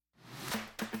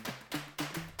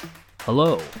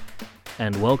Hello,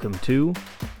 and welcome to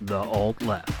The Alt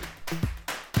Left.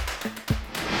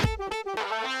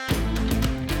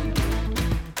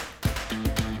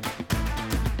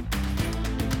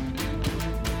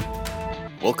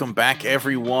 Welcome back,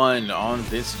 everyone, on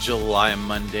this July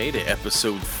Monday to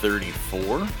episode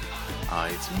 34.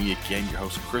 It's me again, your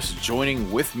host Chris.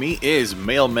 Joining with me is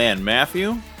Mailman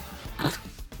Matthew.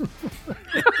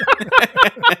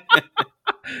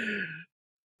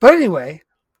 But anyway,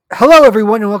 hello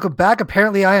everyone and welcome back.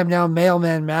 Apparently I am now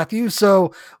Mailman Matthew,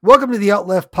 so welcome to the Alt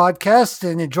Left podcast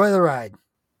and enjoy the ride.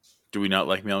 Do we not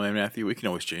like Mailman Matthew? We can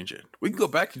always change it. We can go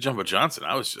back to Jumbo Johnson.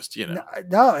 I was just,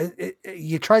 No,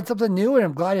 you tried something new and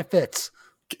I'm glad it fits.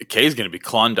 K is going to be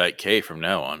Klondike K from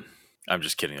now on. I'm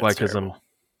just kidding. Why, because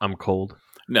I'm cold?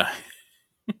 No.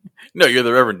 No, you're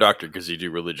the Reverend Doctor because you do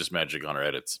religious magic on our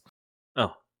edits.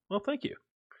 Oh, well, thank you.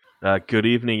 Good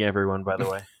evening, everyone, by the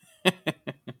way.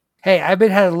 Hey, I've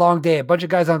had a long day. A bunch of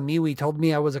guys on MeWe told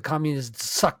me I was a communist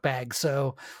suckbag,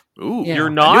 so... Ooh, you're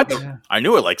not? I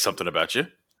knew it liked something about you.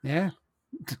 Yeah.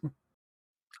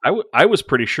 I was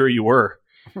pretty sure you were.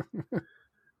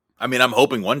 I mean, I'm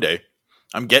hoping one day.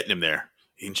 I'm getting him there.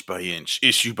 Inch by inch,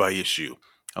 issue by issue.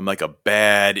 I'm like a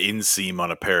bad inseam on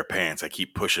a pair of pants. I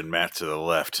keep pushing Matt to the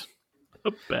left.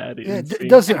 A bad inseam. It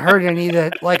doesn't hurt any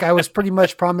that, like, I was pretty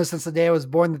much promised since the day I was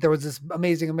born that there was this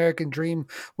amazing American dream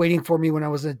waiting for me when I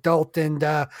was an adult, and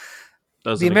the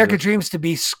American dream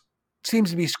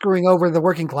seems to be screwing over the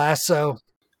working class, so...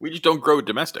 We just don't grow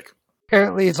domestic.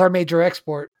 Apparently it's our major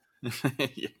export.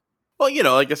 Yeah. Well,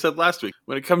 like I said last week,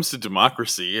 when it comes to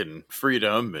democracy and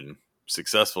freedom and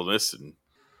successfulness and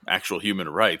actual human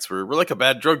rights, we're like a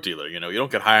bad drug dealer. You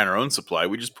don't get high on our own supply.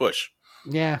 We just push.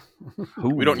 Yeah.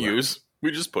 We don't use.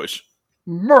 We just push.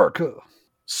 America.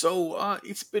 So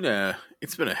it's been a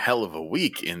hell of a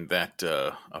week in that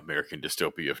American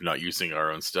dystopia of not using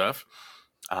our own stuff.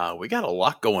 We got a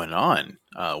lot going on.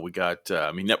 We got,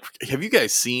 have you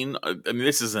guys seen,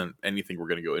 this isn't anything we're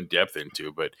going to go in depth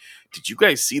into, but did you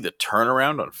guys see the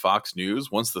turnaround on Fox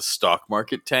News once the stock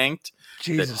market tanked?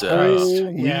 Jesus Christ.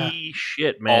 Yeah.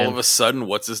 Shit, man. All of a sudden,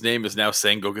 what's his name is now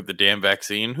saying, go get the damn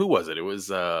vaccine. Who was it? It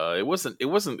wasn't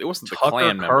the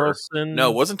Klan member.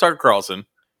 No, it wasn't Tucker Carlson.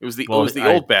 It was the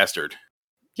old bastard.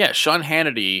 Yeah. Sean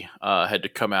Hannity, had to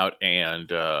come out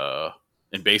and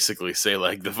basically say,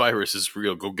 like, the virus is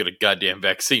real, go get a goddamn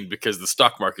vaccine because the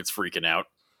stock market's freaking out.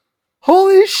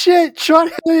 Holy shit, Sean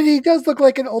Hannity does look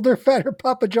like an older, fatter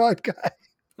Papa John guy.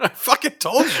 I fucking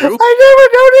told you. I never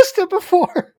noticed it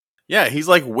before. Yeah, he's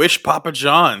like Wish Papa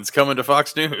John's coming to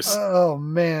Fox News. Oh,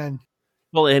 man.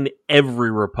 Well, and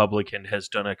every Republican has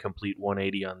done a complete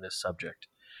 180 on this subject.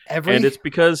 And it's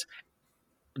because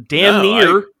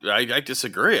near... I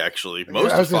disagree, actually.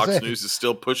 Most of Fox News is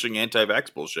still pushing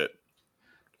anti-vax bullshit.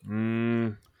 I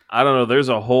don't know. There's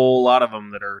a whole lot of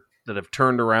them that have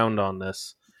turned around on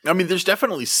this. I mean, there's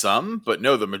definitely some, but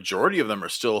no, the majority of them are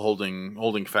still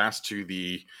holding fast to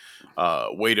the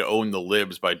way to own the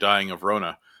libs by dying of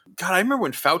Rona. God, I remember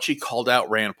when Fauci called out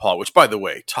Rand Paul, which, by the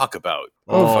way, talk about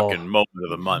fucking moment of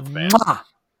the month, man. Mwah!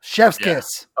 Chef's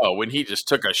kiss. Oh, when he just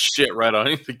took a shit right on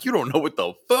him. Like, you don't know what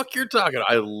the fuck you're talking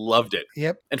about. I loved it.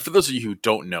 Yep. And for those of you who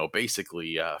don't know,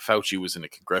 basically, Fauci was in a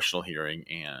congressional hearing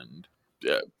and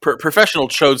professional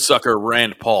chode sucker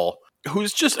Rand Paul,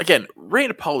 who's just, again,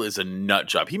 Rand Paul is a nut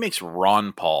job. He makes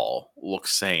Ron Paul look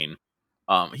sane.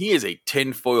 He is a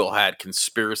tinfoil hat,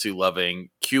 conspiracy loving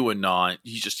QAnon.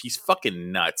 He's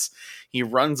fucking nuts. He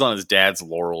runs on his dad's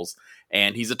laurels,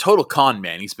 and he's a total con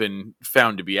man. He's been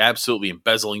found to be absolutely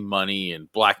embezzling money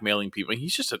and blackmailing people.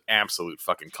 He's just an absolute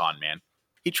fucking con man.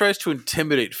 He tries to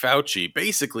intimidate Fauci.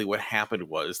 Basically, what happened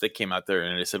was they came out there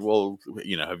and they said, well,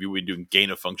 have you been doing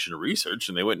gain-of-function research?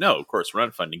 And they went, no, of course,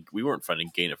 we weren't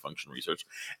funding gain-of-function research.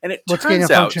 And What's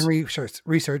gain-of-function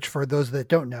research for those that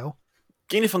don't know?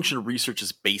 Gain-of-function research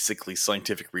is basically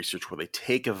scientific research where they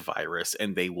take a virus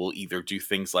and they will either do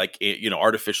things like,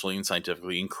 artificially and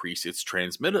scientifically increase its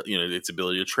its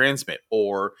ability to transmit,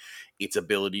 or its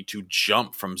ability to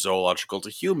jump from zoological to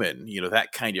human,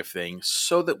 that kind of thing,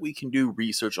 so that we can do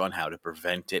research on how to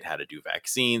prevent it, how to do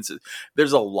vaccines.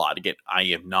 There's a lot. Again, I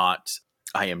am not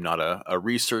a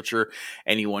researcher.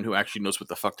 Anyone who actually knows what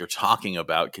the fuck they're talking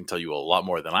about can tell you a lot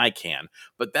more than I can.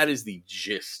 But that is the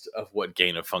gist of what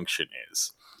gain of function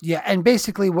is. Yeah, and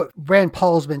basically what Rand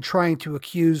Paul has been trying to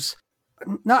accuse,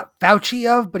 not Fauci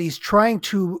of, but he's trying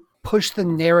to push the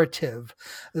narrative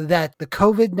that the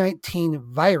COVID-19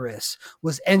 virus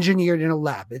was engineered in a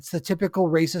lab. It's the typical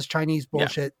racist Chinese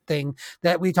bullshit thing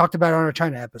that we talked about on our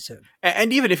China episode.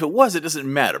 And even if it was, it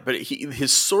doesn't matter. But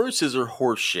his sources are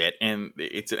horseshit, and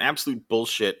it's an absolute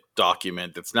bullshit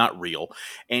document that's not real.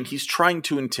 And he's trying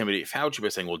to intimidate Fauci by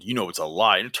saying, well, it's a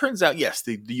lie. And it turns out, yes,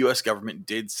 the U.S. government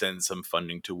did send some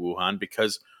funding to Wuhan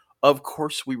because, of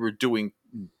course, we were doing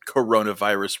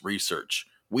coronavirus research.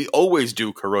 We always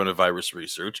do coronavirus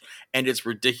research, and it's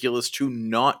ridiculous to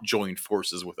not join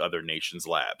forces with other nations'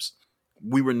 labs.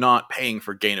 We were not paying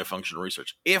for gain-of-function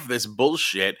research. If this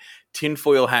bullshit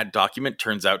tinfoil hat document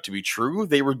turns out to be true,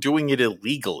 they were doing it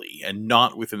illegally and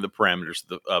not within the parameters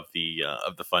of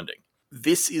the funding.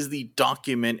 This is the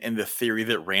document and the theory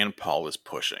that Rand Paul is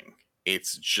pushing.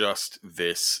 It's just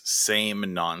this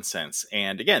same nonsense.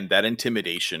 And again, that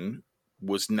intimidation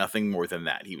was nothing more than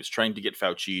that. He was trying to get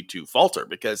Fauci to falter,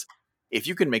 because if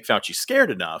you can make Fauci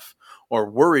scared enough or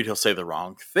worried he'll say the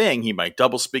wrong thing, he might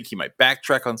doublespeak, he might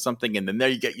backtrack on something, and then there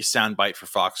you get your soundbite for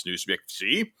Fox News to be like,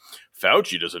 see,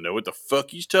 Fauci doesn't know what the fuck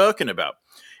he's talking about.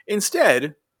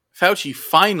 Instead, Fauci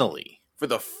finally, for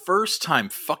the first time,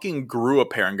 fucking grew a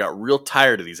pair and got real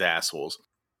tired of these assholes,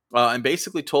 and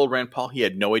basically told Rand Paul he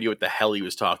had no idea what the hell he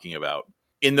was talking about.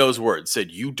 In those words,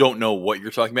 said, you don't know what you're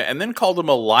talking about, and then called him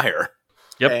a liar.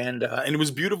 Yep. And it was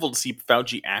beautiful to see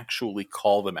Fauci actually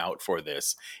call them out for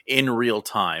this in real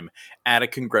time at a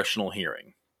congressional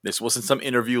hearing. This wasn't some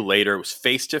interview later. It was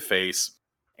face-to-face,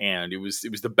 and it was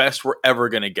the best we're ever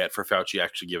going to get for Fauci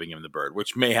actually giving him the bird,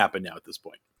 which may happen now at this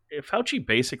point. Fauci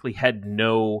basically had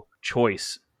no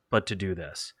choice but to do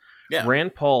this. Yeah.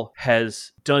 Rand Paul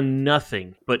has done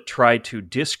nothing but try to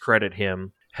discredit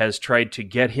him, has tried to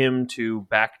get him to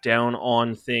back down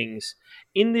on things.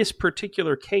 In this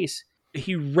particular case,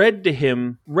 he read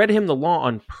him the law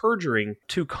on perjuring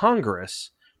to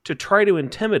Congress to try to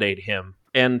intimidate him.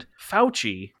 And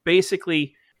Fauci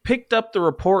basically picked up the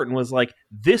report and was like,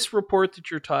 this report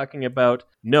that you're talking about,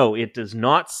 no, it does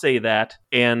not say that,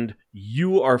 and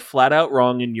you are flat out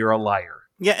wrong and you're a liar.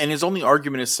 Yeah, and his only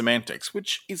argument is semantics,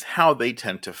 which is how they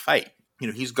tend to fight.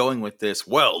 He's going with this,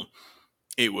 well,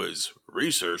 it was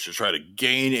research to try to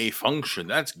gain a function.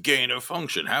 That's gain of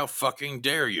function. How fucking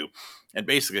dare you? And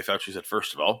basically, Fauci said,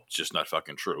 first of all, it's just not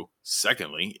fucking true.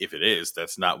 Secondly, if it is,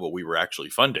 that's not what we were actually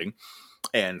funding.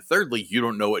 And thirdly, you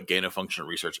don't know what gain of function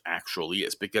research actually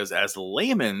is. Because as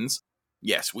laymen's,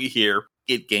 yes, we hear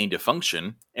it gained a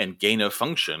function and gain of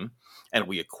function, and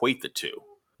we equate the two.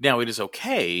 Now, it is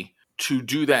okay to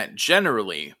do that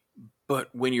generally, but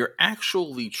when you're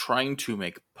actually trying to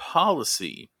make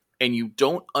policy and you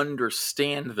don't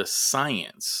understand the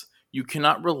science, you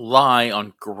cannot rely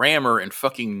on grammar and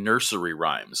fucking nursery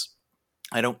rhymes.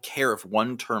 I don't care if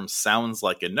one term sounds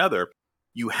like another.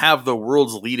 You have the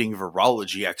world's leading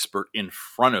virology expert in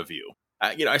front of you.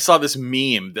 I saw this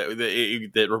meme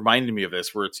that reminded me of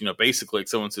this, where it's, basically like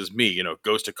someone says, me,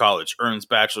 goes to college, earns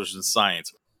bachelor's in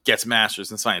science, gets master's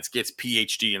in science, gets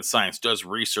PhD in science, does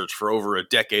research for over a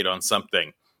decade on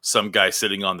something. Some guy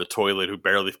sitting on the toilet who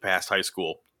barely passed high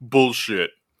school.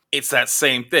 Bullshit. It's that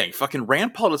same thing. Fucking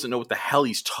Rand Paul doesn't know what the hell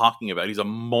he's talking about. He's a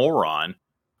moron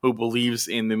who believes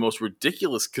in the most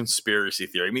ridiculous conspiracy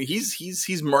theory. I mean,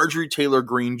 he's Marjorie Taylor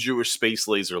Greene Jewish space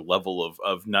laser level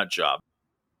of nut job.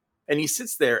 And he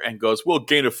sits there and goes, well,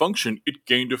 gain of function, it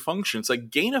gained a function. It's like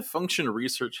gain of function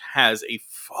research has a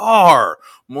far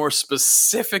more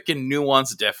specific and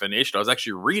nuanced definition. I was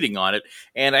actually reading on it,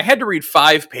 and I had to read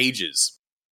 5 pages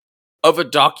of a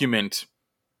document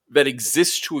that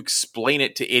exists to explain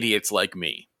it to idiots like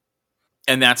me.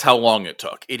 And that's how long it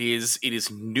took. It is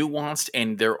nuanced,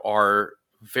 and there are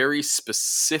very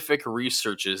specific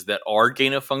researches that are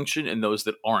gain of function and those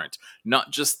that aren't.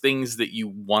 Not just things that you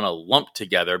want to lump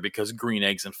together because green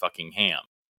eggs and fucking ham.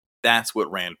 That's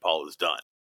what Rand Paul has done.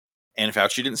 And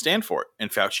Fauci didn't stand for it. And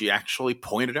Fauci actually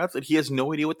pointed out that he has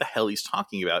no idea what the hell he's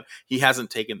talking about. He hasn't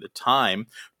taken the time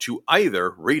to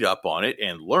either read up on it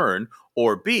and learn,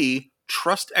 or B,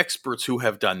 trust experts who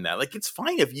have done that. Like, it's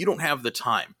fine if you don't have the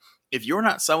time. If you're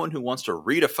not someone who wants to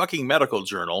read a fucking medical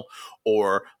journal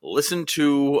or listen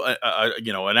to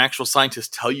an actual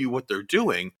scientist tell you what they're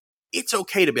doing, it's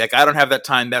okay to be like, I don't have that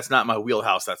time. That's not my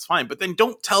wheelhouse. That's fine. But then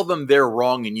don't tell them they're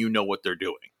wrong and you know what they're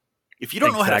doing. If you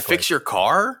don't know how to fix your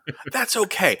car, that's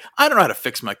okay. I don't know how to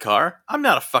fix my car. I'm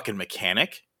not a fucking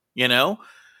mechanic,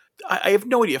 I have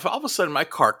no idea. If all of a sudden my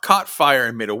car caught fire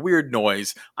and made a weird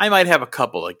noise, I might have a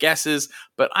couple of guesses,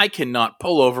 but I cannot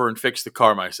pull over and fix the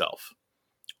car myself.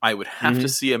 I would have to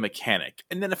see a mechanic.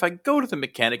 And then if I go to the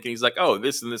mechanic and he's like, oh,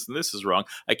 this and this and this is wrong,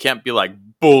 I can't be like,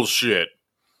 bullshit.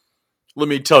 Let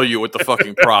me tell you what the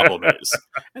fucking problem is.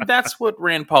 And that's what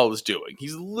Rand Paul is doing.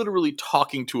 He's literally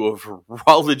talking to a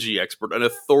virology expert, an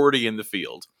authority in the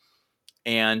field,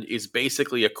 and is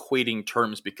basically equating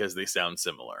terms because they sound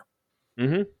similar.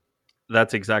 Mm-hmm.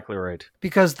 That's exactly right.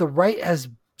 Because the right has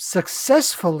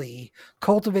successfully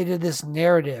cultivated this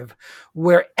narrative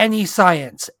where any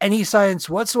science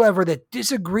whatsoever that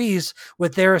disagrees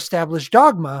with their established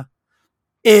dogma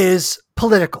is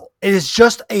political. It is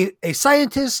just a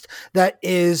scientist that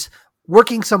is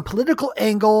working some political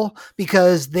angle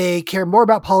because they care more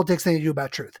about politics than they do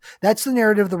about truth. That's the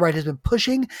narrative the right has been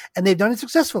pushing, and they've done it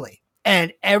successfully.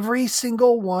 And every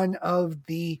single one of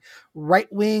the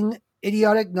right-wing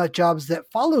idiotic nut jobs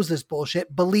that follows this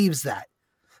bullshit believes that.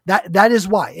 That is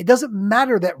why. It doesn't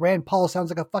matter that Rand Paul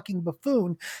sounds like a fucking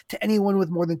buffoon to anyone with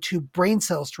more than 2 brain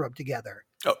cells to rub together.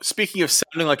 Oh, speaking of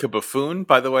sounding like a buffoon,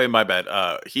 by the way, my bad.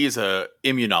 He is a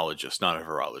immunologist, not a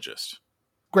virologist.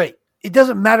 Great. It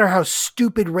doesn't matter how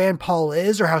stupid Rand Paul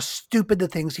is or how stupid the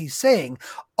things he's saying.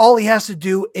 All he has to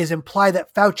do is imply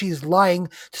that Fauci is lying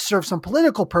to serve some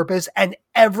political purpose, and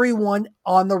everyone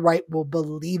on the right will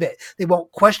believe it. They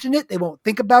won't question it. They won't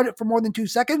think about it for more than 2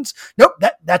 seconds. Nope,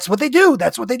 that's what they do.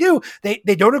 That's what they do. They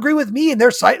don't agree with me and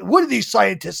their science. What do these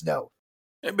scientists know?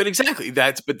 But exactly,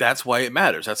 that's why it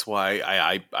matters. That's why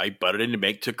I butted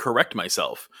in to correct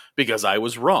myself, because I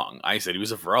was wrong. I said he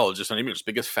was a virologist, not even just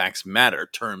because facts matter,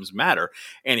 terms matter.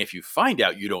 And if you find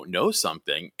out you don't know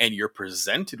something and you're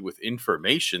presented with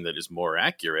information that is more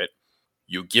accurate,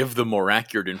 you give the more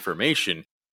accurate information.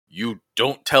 You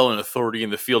don't tell an authority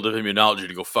in the field of immunology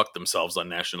to go fuck themselves on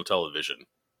national television.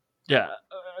 Yeah,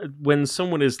 when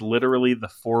someone is literally the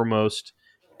foremost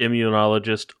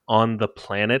immunologist on the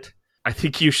planet, I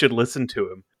think you should listen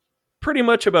to him. Pretty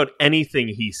much about anything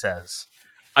he says.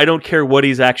 I don't care what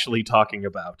he's actually talking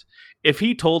about. If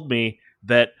he told me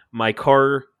that my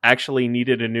car actually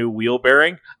needed a new wheel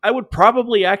bearing, I would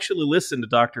probably actually listen to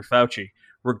Dr. Fauci,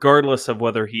 regardless of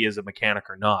whether he is a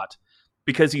mechanic or not,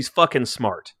 because he's fucking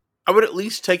smart. I would at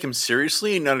least take him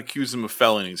seriously and not accuse him of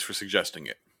felonies for suggesting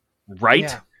it. Right?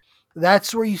 Yeah.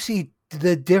 That's where you see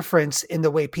the difference in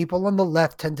the way people on the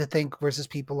left tend to think versus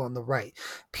people on the right.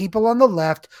 People on the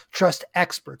left trust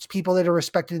experts, people that are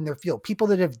respected in their field, people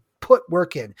that have put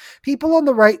work in. People on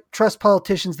the right trust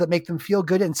politicians that make them feel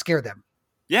good and scare them.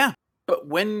 Yeah, but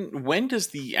when does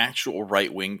the actual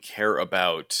right wing care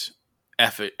about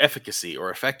efficacy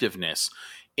or effectiveness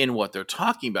in what they're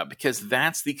talking about? Because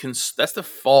that's the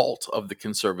fault of the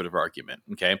conservative argument.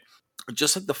 Okay,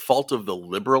 just like the fault of the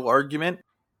liberal argument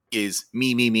is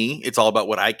me. It's all about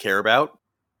what I care about.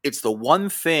 It's the one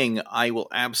thing I will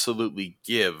absolutely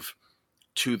give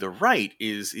to the right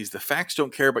is the facts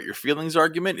don't care about your feelings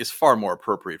argument is far more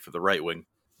appropriate for the right wing.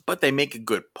 But they make a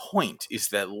good point, is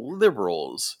that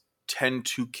liberals tend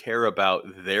to care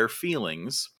about their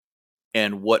feelings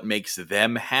and what makes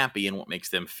them happy and what makes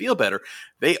them feel better.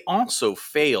 They also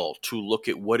fail to look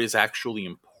at what is actually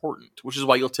important, which is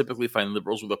why you'll typically find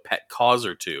liberals with a pet cause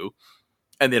or two,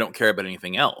 and they don't care about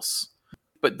anything else.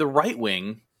 But the right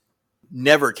wing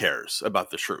never cares about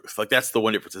the truth. Like, that's the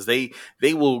one difference, is they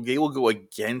will go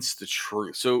against the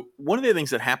truth. So one of the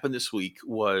things that happened this week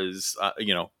was,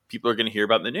 people are going to hear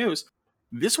about in the news.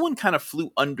 This one kind of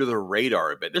flew under the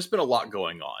radar a bit. There's been a lot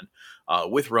going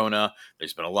on with Rona.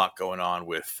 There's been a lot going on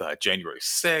with January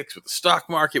 6th, with the stock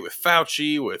market, with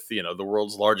Fauci, with, the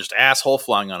world's largest asshole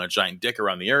flying on a giant dick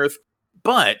around the earth.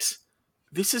 But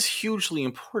this is hugely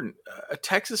important. A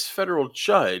Texas federal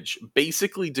judge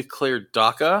basically declared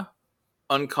DACA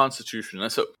unconstitutional.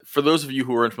 So, for those of you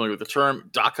who are unfamiliar with the term,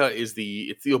 DACA is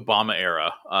the Obama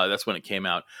era. That's when it came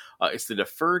out. It's the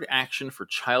Deferred Action for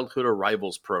Childhood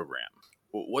Arrivals program.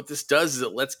 What this does is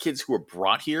it lets kids who are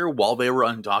brought here while they were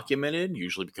undocumented,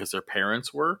 usually because their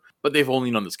parents were, but they've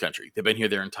only known this country. They've been here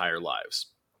their entire lives.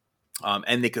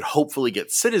 And they could hopefully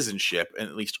get citizenship and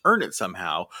at least earn it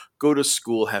somehow, go to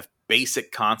school, have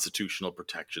basic constitutional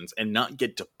protections, and not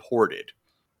get deported.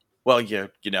 Well, you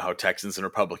know how Texans and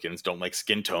Republicans don't like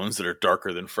skin tones that are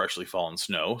darker than freshly fallen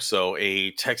snow. So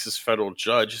a Texas federal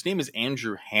judge, his name is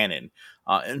Andrew Hannon.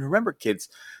 And remember, kids,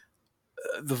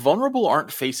 the vulnerable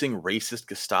aren't facing racist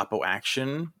Gestapo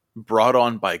action brought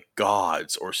on by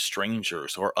gods or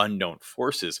strangers or unknown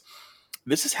forces.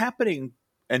 This is happening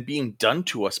and being done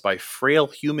to us by frail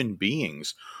human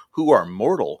beings who are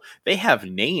mortal. They have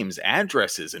names,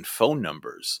 addresses, and phone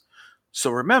numbers.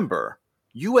 So remember,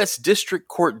 U.S. District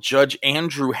Court Judge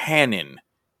Andrew Hannon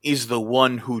is the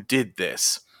one who did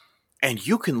this. And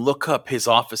you can look up his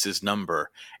office's number,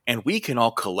 and we can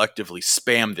all collectively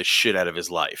spam the shit out of his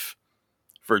life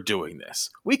for doing this.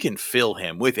 We can fill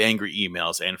him with angry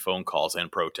emails and phone calls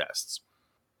and protests.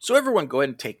 So everyone go ahead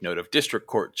and take note of District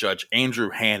Court Judge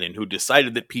Andrew Hannon, who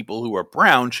decided that people who are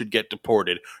brown should get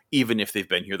deported even if they've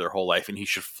been here their whole life, and he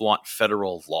should flaunt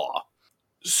federal law.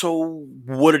 So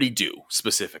what did he do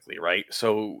specifically, right?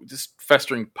 So this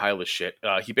festering pile of shit,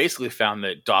 he basically found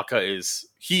that DACA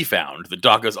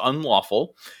is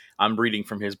unlawful. I'm reading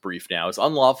from his brief now. Is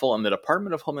unlawful, and the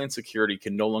Department of Homeland Security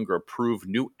can no longer approve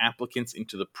new applicants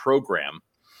into the program,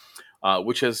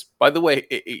 which has, by the way,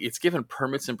 it's given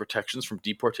permits and protections from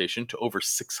deportation to over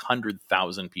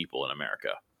 600,000 people in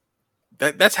America.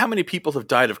 That's how many people have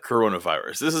died of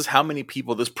coronavirus. This is how many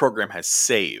people this program has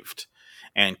saved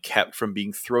and kept from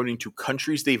being thrown into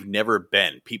countries they've never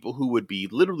been. People who would be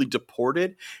literally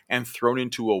deported and thrown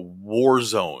into a war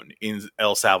zone in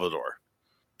El Salvador.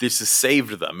 This has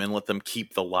saved them and let them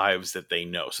keep the lives that they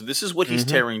know. So this is what he's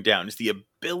tearing down, is the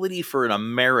ability for an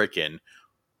American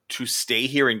to stay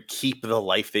here and keep the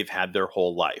life they've had their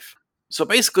whole life. So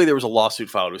basically there was a lawsuit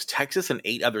filed. It was Texas and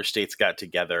 8 other states got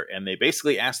together, and they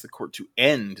basically asked the court to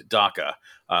end DACA,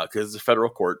 because it's a federal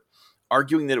court,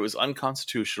 arguing that it was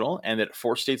unconstitutional and that it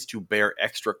forced states to bear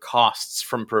extra costs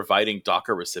from providing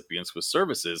DACA recipients with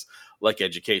services like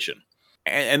education.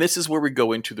 And this is where we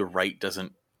go into the right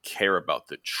doesn't care about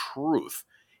the truth.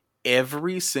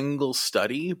 Every single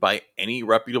study by any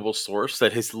reputable source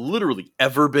that has literally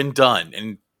ever been done,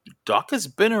 and DACA's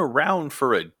been around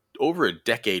for over a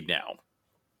decade now,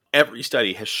 every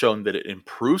study has shown that it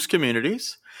improves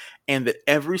communities and that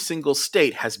every single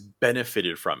state has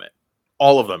benefited from it.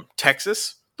 All of them.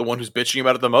 Texas, the one who's bitching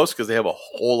about it the most because they have a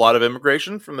whole lot of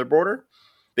immigration from their border,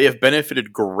 they have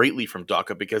benefited greatly from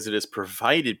DACA because it has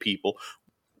provided people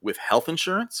with health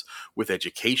insurance, with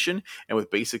education, and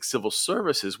with basic civil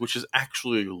services, which has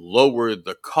actually lowered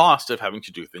the cost of having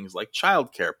to do things like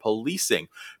childcare, policing,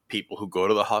 people who go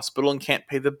to the hospital and can't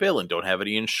pay the bill and don't have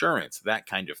any insurance, that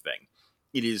kind of thing.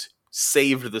 It is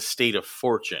saved the state a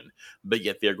fortune, but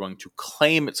yet they're going to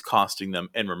claim it's costing them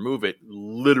and remove it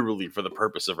literally for the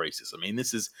purpose of racism. I mean,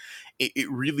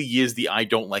 it really is the I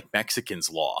don't like Mexicans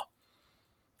law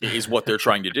is what they're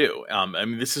trying to do. I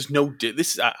mean,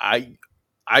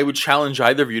 I would challenge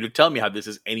either of you to tell me how this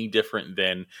is any different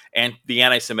than the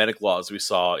anti-Semitic laws we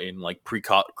saw in like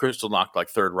pre-Kristallnacht, like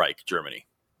Third Reich Germany,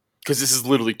 because this is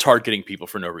literally targeting people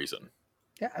for no reason.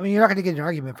 Yeah, I mean, you're not going to get an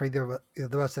argument for either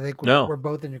of us. I think we're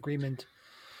both in agreement.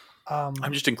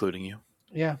 I'm just including you.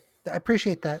 Yeah, I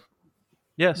appreciate that.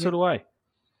 Yeah, so do I.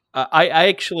 I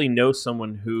actually know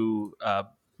someone who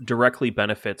directly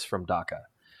benefits from DACA.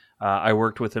 I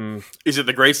worked with him. Is it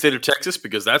the great state of Texas?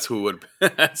 Because that's who would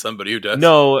somebody who does.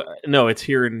 No, it's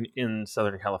here in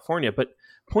Southern California. But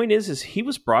point is he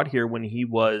was brought here when he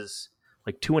was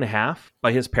like 2.5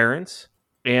 by his parents.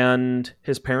 And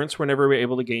his parents were never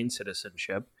able to gain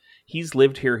citizenship. He's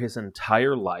lived here his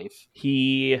entire life.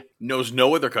 He knows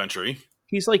no other country.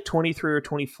 He's like 23 or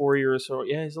 24 years old.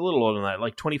 Yeah, he's a little older than that,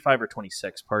 like 25 or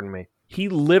 26, pardon me. He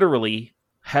literally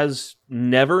has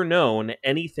never known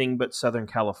anything but Southern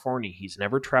California. He's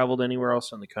never traveled anywhere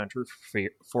else in the country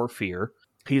for fear.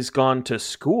 He's gone to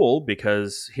school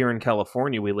because here in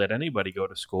California, we let anybody go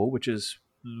to school, which is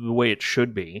the way it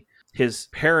should be. His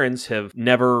parents have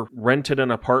never rented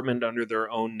an apartment under their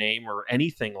own name or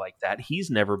anything like that. He's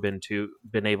never been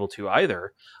able to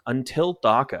either until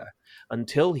DACA.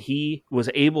 Until he was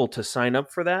able to sign up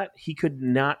for that, he could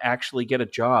not actually get a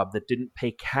job that didn't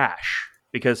pay cash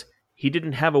because he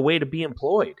didn't have a way to be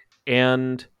employed.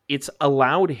 And it's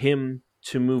allowed him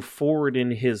to move forward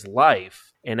in his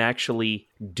life and actually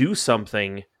do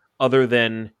something other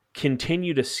than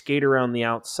continue to skate around the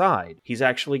outside. He's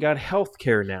actually got health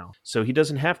care now, so he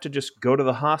doesn't have to just go to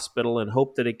the hospital and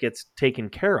hope that it gets taken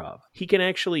care of. He can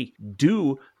actually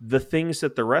do the things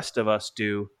that the rest of us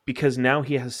do because now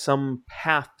he has some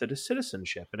path to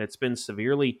citizenship, and it's been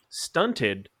severely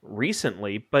stunted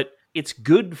recently, but it's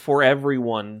good for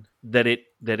everyone that it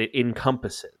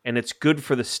encompasses, and it's good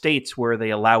for the states where they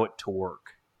allow it to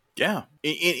work. Yeah,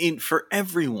 for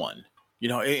everyone. You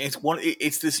know,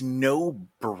 it's this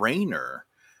no-brainer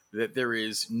that there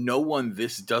is no one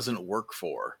this doesn't work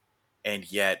for,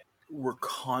 and yet we're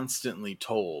constantly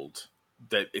told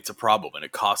that it's a problem and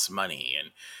it costs money,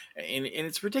 and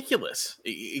it's ridiculous.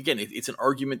 Again, it's an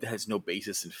argument that has no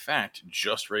basis in fact,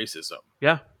 just racism.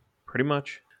 Yeah, pretty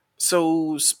much.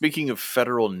 So, speaking of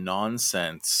federal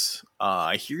nonsense,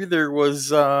 I hear there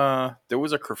was a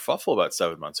kerfuffle about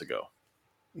 7 months ago.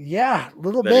 Yeah, a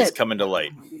little bit. That is coming to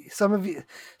light. Some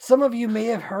of you may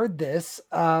have heard this.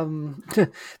 There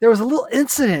was a little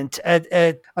incident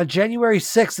on January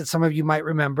 6th that some of you might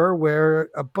remember, where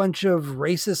a bunch of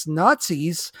racist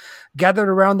Nazis gathered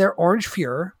around their Orange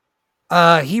Fuhrer,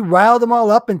 He riled them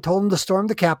all up and told them to storm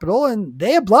the Capitol, and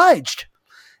they obliged.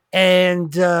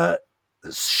 And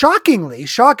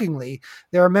shockingly,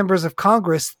 there are members of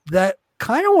Congress that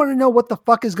kind of want to know what the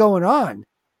fuck is going on.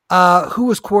 Who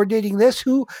was coordinating this?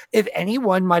 Who, if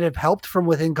anyone, might have helped from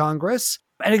within Congress?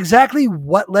 And exactly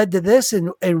what led to this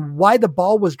and why the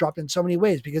ball was dropped in so many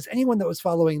ways. Because anyone that was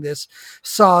following this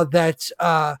saw that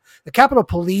the Capitol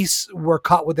Police were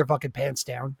caught with their fucking pants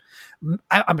down.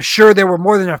 I'm sure there were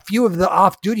more than a few of the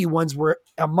off-duty ones were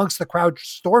amongst the crowd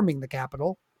storming the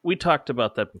Capitol. We talked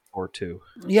about that before, too.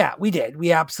 Yeah, we did.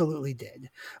 We absolutely did.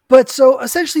 But so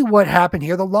essentially what happened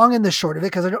here, the long and the short of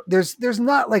it, because there's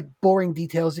not like boring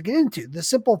details to get into. The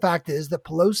simple fact is that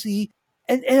Pelosi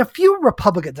and a few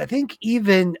Republicans, I think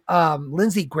even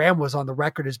Lindsey Graham was on the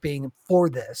record as being for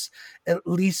this, at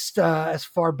least as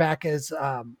far back as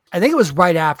I think it was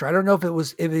right after. I don't know if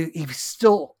he's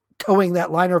still towing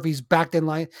that line or if he's backed in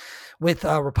line with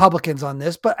Republicans on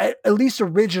this, but at least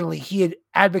originally he had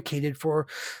advocated for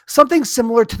something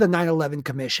similar to the 9/11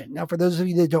 Commission. Now, for those of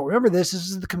you that don't remember this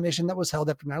is the commission that was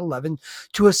held after 9/11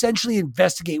 to essentially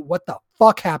investigate what the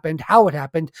fuck happened, how it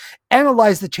happened,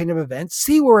 analyze the chain of events,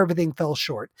 see where everything fell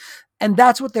short. And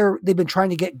that's what they've been trying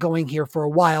to get going here for a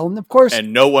while. And of course,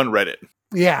 and no one read it.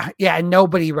 Yeah. And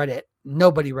nobody read it.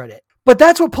 But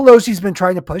that's what Pelosi's been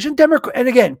trying to push. And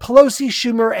again, Pelosi,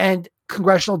 Schumer, and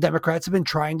congressional Democrats have been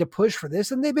trying to push for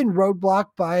this, and they've been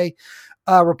roadblocked by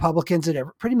Republicans at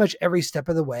pretty much every step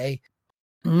of the way.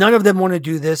 None of them want to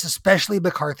do this, especially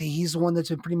McCarthy. He's the one that's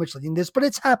been pretty much leading this, but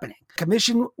it's happening.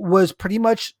 Commission was pretty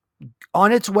much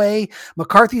on its way.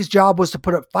 McCarthy's job was to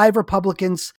put up 5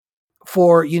 Republicans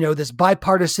for, this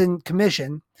bipartisan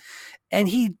commission, and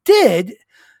he did.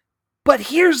 But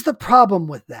here's the problem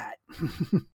with that.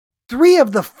 3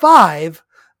 of the 5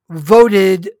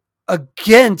 voted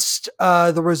against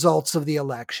the results of the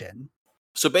election.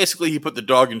 So basically he put the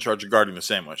dog in charge of guarding the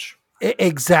sandwich.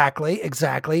 Exactly.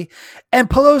 And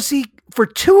Pelosi, for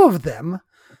 2 of them,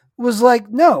 was like,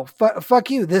 no, fuck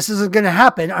you. This isn't going to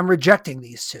happen. I'm rejecting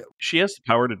these 2. She has the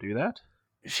power to do that?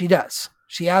 She does.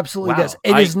 She absolutely does.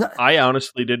 I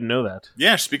honestly didn't know that.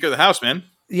 Yeah, Speaker of the House, man.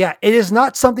 Yeah, it is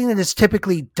not something that is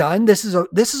typically done. This is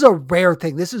a rare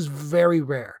thing. This is very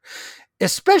rare,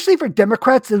 especially for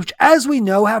Democrats, which, as we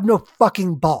know, have no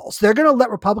fucking balls. They're going to let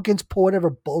Republicans pull whatever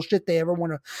bullshit they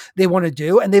want to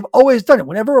do, and they've always done it.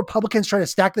 Whenever Republicans try to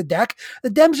stack the deck, the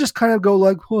Dems just kind of go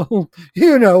like, well,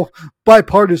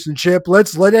 bipartisanship.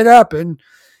 Let's let it happen.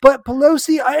 But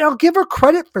Pelosi, I'll give her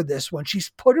credit for this one.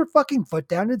 She's put her fucking foot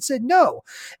down and said no,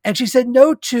 and she said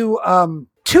no to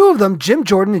 2 of them, Jim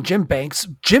Jordan and Jim Banks.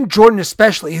 Jim Jordan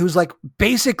especially, who's like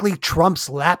basically Trump's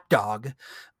lapdog.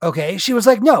 Okay, she was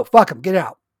like, no, fuck him, get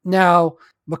out. Now,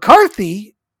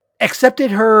 McCarthy accepted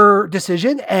her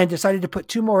decision and decided to put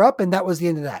 2 more up, and that was the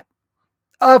end of that.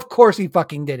 Of course he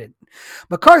fucking didn't.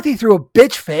 McCarthy threw a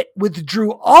bitch fit,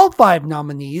 withdrew all 5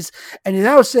 nominees, and he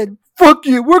now said, fuck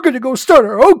you, we're going to go start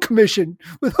our own commission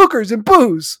with hookers and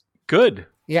booze. Good.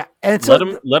 Yeah, and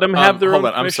so let them have their own.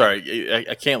 Hold on, I'm sorry,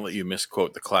 I can't let you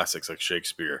misquote the classics like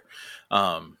Shakespeare.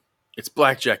 It's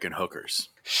blackjack and hookers.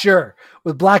 Sure,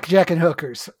 with blackjack and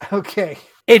hookers. Okay,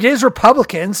 it is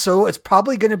Republican, so it's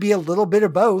probably going to be a little bit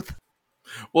of both.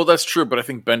 Well, that's true, but I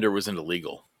think Bender was into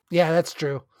legal. Yeah, that's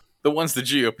true. The ones the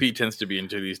GOP tends to be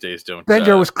into these days don't.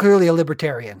 Bender was clearly a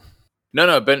libertarian.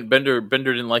 No, Bender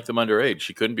didn't like them underage.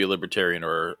 He couldn't be a libertarian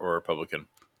or a Republican.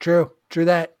 True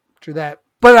that.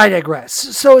 But I digress.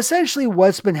 So essentially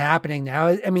what's been happening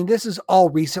now, I mean, this is all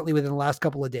recently within the last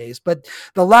couple of days, but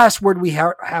the last word we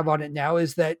have on it now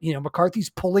is that, McCarthy's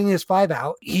pulling his 5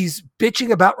 out. He's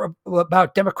bitching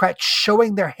about Democrats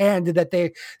showing their hand that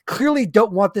they clearly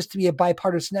don't want this to be a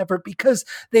bipartisan effort because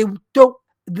they don't.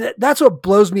 That's what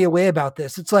blows me away about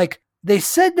this. It's like they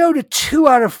said no to 2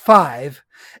 out of 5,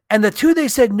 and the 2 they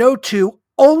said no to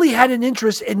only had an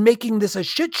interest in making this a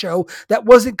shit show that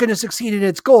wasn't going to succeed in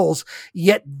its goals.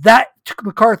 Yet that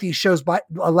McCarthy shows by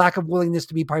a lack of willingness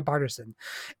to be bipartisan.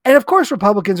 And of course,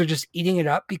 Republicans are just eating it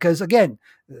up because, again,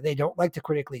 they don't like to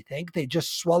critically think. They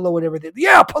just swallow whatever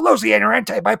Pelosi and her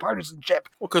anti-bipartisanship.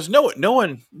 Well, because no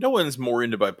one's more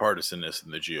into bipartisanness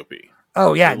than the GOP.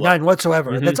 Oh yeah, none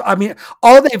whatsoever. Mm-hmm.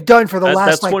 All they've done for the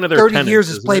last 30 years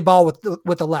is play ball with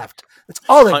the left. That's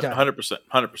all they've done.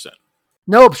 100%.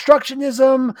 No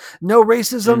obstructionism, no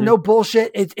racism, no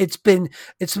bullshit. It's been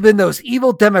those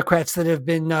evil Democrats that have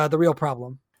been the real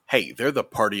problem. Hey, they're the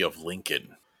party of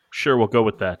Lincoln. Sure, we'll go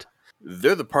with that.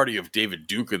 They're the party of David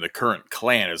Duke and the current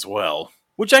Klan as well,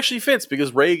 which actually fits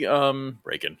because Reagan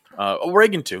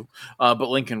too, but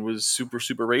Lincoln was super,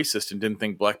 super racist and didn't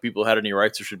think black people had any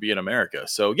rights or should be in America.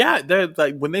 So yeah,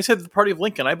 when they said the party of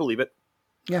Lincoln, I believe it.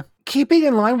 Yeah. Keeping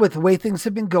in line with the way things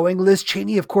have been going, Liz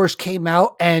Cheney, of course, came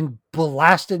out and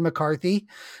blasted McCarthy,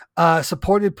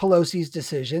 supported Pelosi's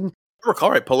decision.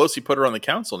 Recall right, Pelosi put her on the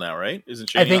council now, right?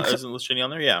 Isn't Liz Cheney on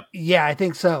there? Yeah. Yeah, I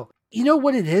think so. You know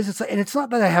what it is? It's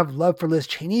not that I have love for Liz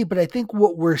Cheney, but I think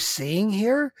what we're seeing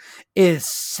here is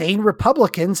sane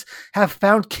Republicans have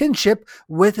found kinship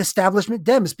with establishment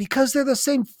Dems because they're the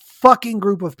same fucking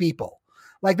group of people.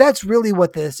 Like, that's really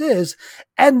what this is.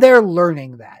 And they're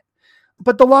learning that.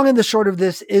 But the long and the short of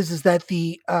this is that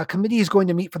the committee is going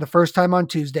to meet for the first time on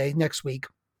Tuesday next week.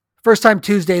 First time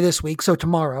Tuesday this week, so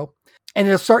tomorrow. And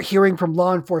it'll start hearing from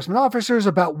law enforcement officers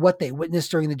about what they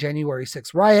witnessed during the January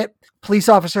 6th riot. Police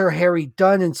officer Harry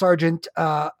Dunn and Sergeant,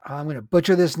 I'm going to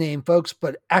butcher this name, folks,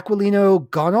 but Aquilino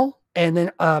Gonal. And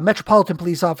then Metropolitan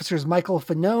Police officers Michael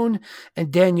Fanone and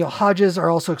Daniel Hodges are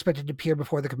also expected to appear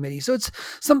before the committee. So it's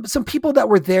some people that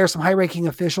were there, some high-ranking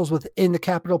officials within the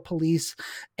Capitol Police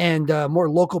and more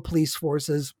local police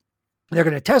forces. They're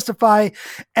going to testify,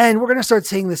 and we're going to start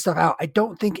seeing this stuff out. I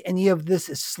don't think any of this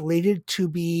is slated to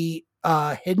be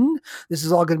hidden. This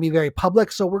is all going to be very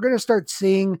public. So we're going to start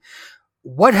seeing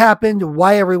what happened,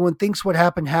 why everyone thinks what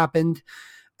happened,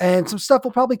 and some stuff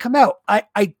will probably come out.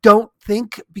 I don't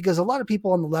think, because a lot of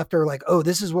people on the left are like, oh,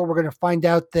 this is where we're going to find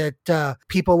out that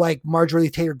people like Marjorie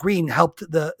Taylor Greene helped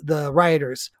the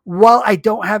rioters. While I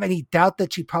don't have any doubt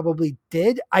that she probably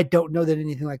did, I don't know that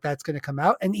anything like that's going to come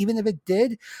out. And even if it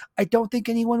did, I don't think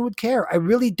anyone would care. I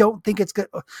really don't think it's good.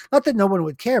 Not that no one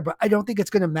would care, but I don't think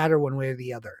it's going to matter one way or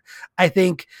the other. I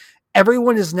think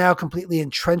everyone is now completely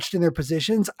entrenched in their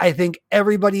positions. I think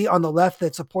everybody on the left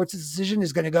that supports this decision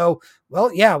is going to go,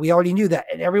 well, yeah, we already knew that.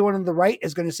 And everyone on the right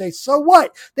is going to say, so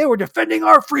what? They were defending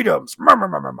our freedoms.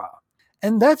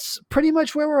 And that's pretty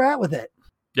much where we're at with it.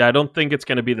 Yeah, I don't think it's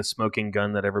going to be the smoking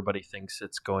gun that everybody thinks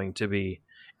it's going to be.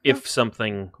 If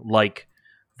something like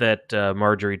that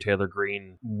Marjorie Taylor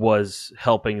Greene was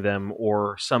helping them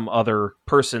or some other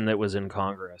person that was in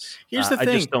Congress. Here's the thing.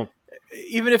 I just don't.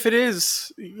 Even if it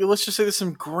is, let's just say there's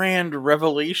some grand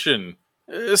revelation.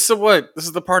 So what? This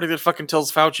is the party that fucking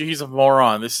tells Fauci he's a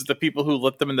moron. This is the people who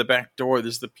let them in the back door.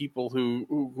 This is the people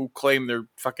who claim they're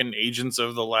fucking agents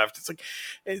of the left. It's like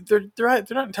they're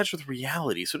not in touch with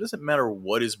reality. So it doesn't matter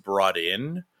what is brought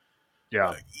in.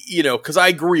 Yeah, because I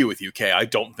agree with you, Kay. I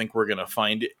don't think we're gonna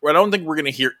find it. I don't think we're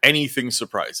gonna hear anything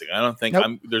surprising. I don't think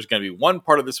there's gonna be one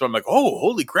part of this where I'm like, oh,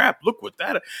 holy crap, look what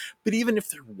that. But even if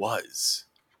there was.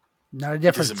 Not a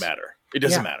difference. It doesn't matter. It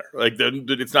doesn't matter. Like,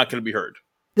 it's not going to be heard.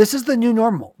 This is the new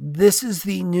normal. This is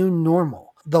the new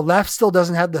normal. The left still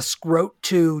doesn't have the scrote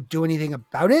to do anything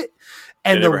about it.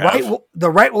 And the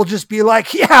right will just be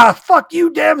like, yeah, fuck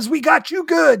you, Dems. We got you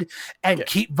good. And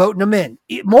keep voting them in.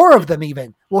 More of them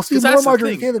even. We'll see more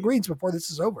Marjorie Taylor Greenes before this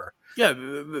is over. Yeah,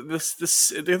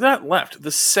 they're not left. The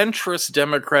centrist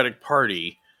Democratic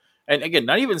Party, and again,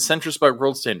 not even centrist by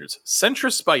world standards,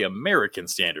 centrist by American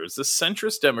standards, the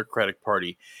centrist Democratic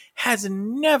Party has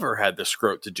never had the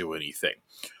scrote to do anything.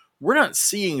 We're not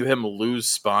seeing them lose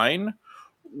spine.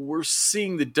 We're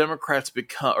seeing the Democrats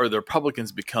the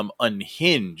Republicans become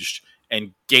unhinged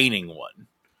and gaining one.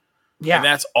 Yeah. And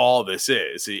that's all this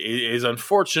is. It is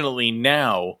unfortunately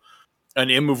now an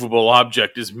immovable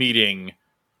object is meeting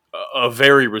a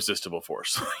very resistible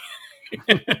force.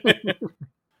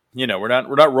 We're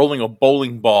not rolling a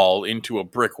bowling ball into a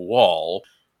brick wall.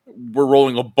 We're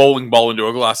rolling a bowling ball into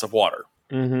a glass of water.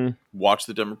 Mm-hmm. Watch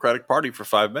the Democratic Party for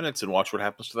 5 minutes and watch what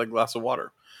happens to that glass of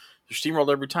water. They're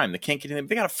steamrolled every time. They can't get anything.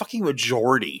 They got a fucking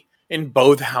majority in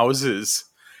both houses,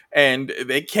 and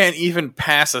they can't even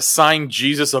pass a sign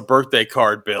Jesus a birthday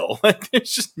card bill.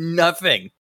 There's just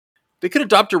nothing. They could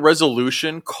adopt a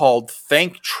resolution called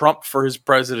 "Thank Trump for His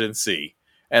Presidency"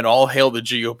 and all hail the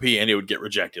GOP, and it would get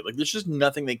rejected. Like, there's just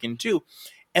nothing they can do,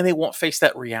 and they won't face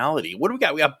that reality. What do we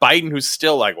got? We got Biden, who's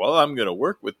still like, well, I'm going to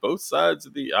work with both sides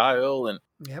of the aisle, and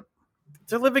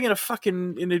they're living in a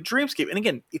dreamscape. And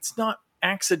again, it's not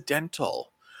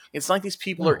accidental. It's like these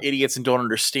people are idiots and don't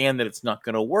understand that it's not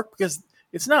going to work, because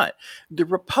it's not. The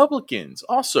Republicans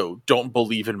also don't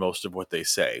believe in most of what they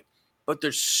say, but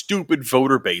their stupid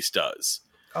voter base does.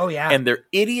 Oh, yeah. And they're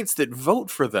idiots that vote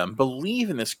for them, believe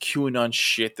in this QAnon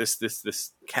shit,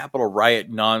 this Capitol riot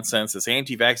nonsense, this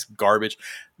anti-vax garbage.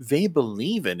 They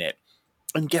believe in it.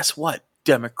 And guess what?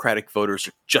 Democratic voters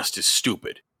are just as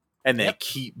stupid. And they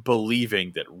keep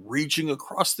believing that reaching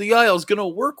across the aisle is going to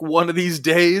work one of these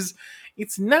days.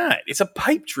 It's not. It's a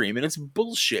pipe dream, and it's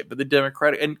bullshit. But the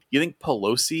Democratic... And you think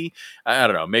Pelosi... I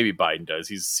don't know. Maybe Biden does.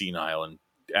 He's senile and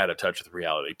out of touch with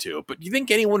reality too. But you think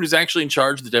anyone who's actually in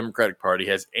charge of the Democratic Party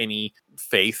has any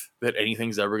faith that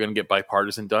anything's ever going to get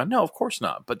bipartisan done? No, of course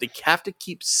not. But they have to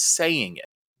keep saying it.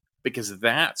 because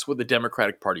that's what the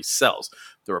Democratic Party sells.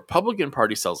 The Republican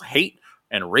Party sells hate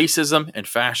and racism and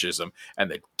fascism,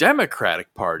 and the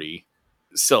Democratic Party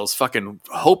sells fucking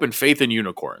hope and faith in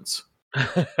unicorns.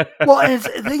 Well, and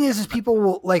the thing is people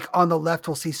will, like, on the left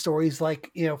will see stories like,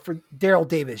 for Daryl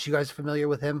Davis. You guys familiar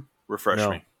with him? Refresh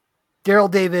me.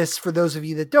 Daryl Davis, for those of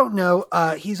you that don't know,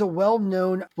 he's a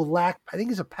well-known Black, I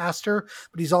think he's a pastor,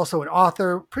 but he's also an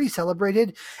author, pretty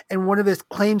celebrated. And one of his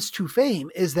claims to fame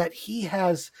is that he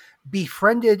has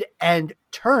befriended and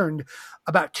turned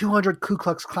about 200 Ku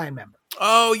Klux Klan members.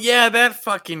 Oh, yeah, that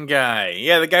fucking guy.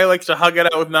 Yeah, the guy who likes to hug it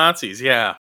out with Nazis,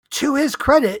 yeah. To his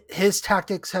credit, his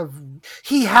tactics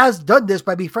he has done this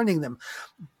by befriending them.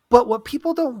 But what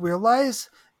people don't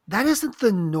realize, that isn't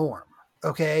the norm.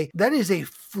 Okay, that is a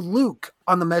fluke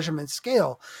on the measurement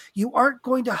scale. You aren't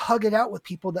going to hug it out with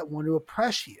people that want to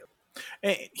oppress you.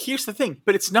 And here's the thing,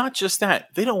 but it's not just that.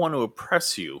 They don't want to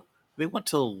oppress you. They want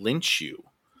to lynch you.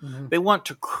 Mm-hmm. They want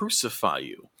to crucify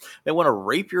you. They want to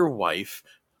rape your wife,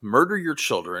 murder your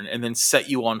children, and then set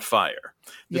you on fire.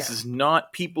 This is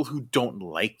not people who don't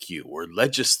like you or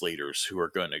legislators who are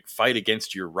going to fight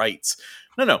against your rights.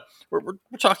 No. We're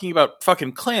talking about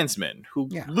fucking Klansmen who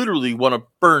literally want to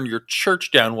burn your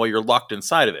church down while you're locked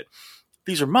inside of it.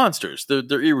 These are monsters.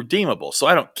 They're irredeemable. So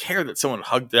I don't care that someone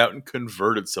hugged out and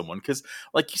converted someone because,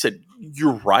 like you said,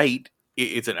 you're right.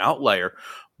 It's an outlier.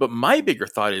 But my bigger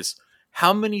thought is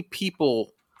how many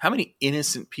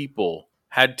innocent people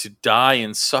had to die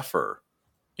and suffer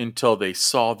until they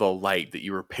saw the light that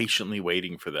you were patiently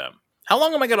waiting for them. How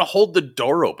long am I going to hold the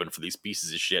door open for these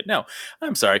pieces of shit? No,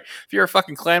 I'm sorry. If you're a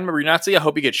fucking Klan member, you're Nazi, I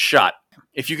hope you get shot.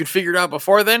 If you can figure it out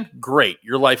before then, great.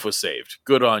 Your life was saved.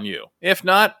 Good on you. If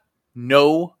not,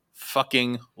 no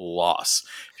fucking loss.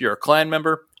 If you're a Klan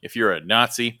member, if you're a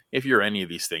Nazi, if you're any of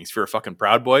these things, if you're a fucking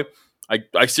Proud Boy,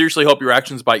 I seriously hope your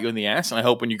actions bite you in the ass, and I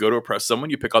hope when you go to oppress someone,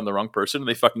 you pick on the wrong person and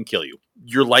they fucking kill you.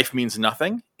 Your life means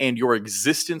nothing, and your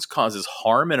existence causes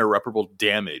harm and irreparable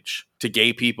damage to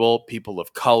gay people, people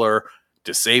of color,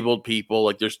 disabled people.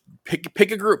 Like,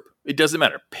 pick a group. It doesn't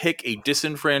matter. Pick a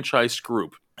disenfranchised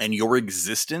group, and your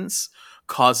existence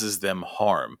causes them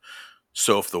harm.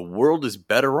 So if the world is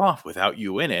better off without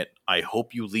you in it, I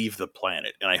hope you leave the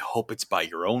planet, and I hope it's by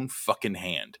your own fucking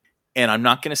hand. And I'm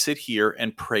not going to sit here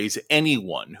and praise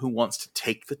anyone who wants to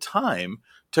take the time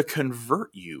to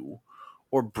convert you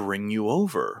or bring you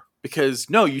over. Because,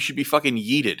 no, you should be fucking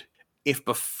yeeted. If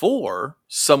before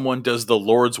someone does the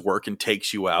Lord's work and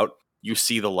takes you out, you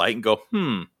see the light and go,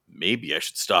 maybe I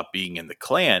should stop being in the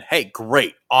Klan. Hey,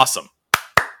 great. Awesome.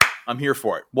 I'm here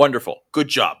for it. Wonderful. Good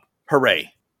job.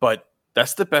 Hooray. But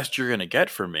that's the best you're going to get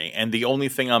from me. And the only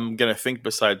thing I'm going to think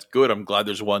besides good, I'm glad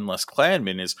there's one less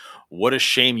Klanman, is what a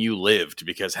shame you lived,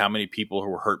 because how many people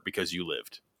were hurt because you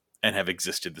lived and have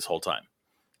existed this whole time.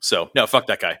 So, no, fuck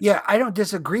that guy. Yeah, I don't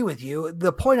disagree with you.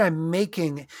 The point I'm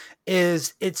making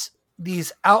is it's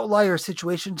these outlier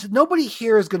situations. Nobody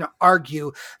here is going to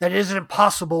argue that it isn't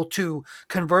impossible to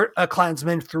convert a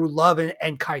Klansman through love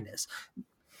and kindness.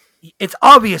 It's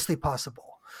obviously possible.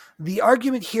 The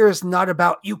argument here is not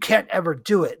about you can't ever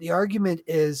do it. The argument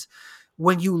is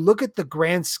when you look at the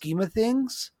grand scheme of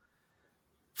things,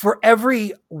 for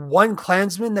every one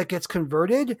Klansman that gets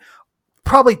converted,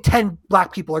 probably 10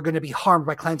 Black people are going to be harmed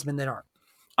by Klansmen that aren't.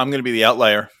 I'm going to be the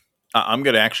outlier. I'm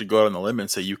going to actually go out on the limb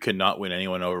and say you cannot win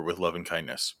anyone over with love and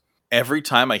kindness. Every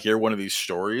time I hear one of these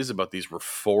stories about these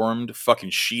reformed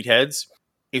fucking sheetheads,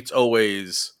 it's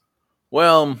always,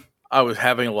 well, I was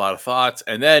having a lot of thoughts,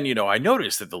 and then, I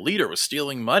noticed that the leader was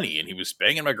stealing money, and he was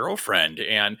banging my girlfriend,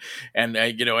 and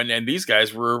these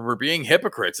guys were being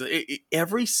hypocrites.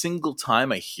 Every single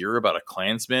time I hear about a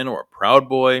Klansman or a Proud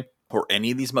Boy or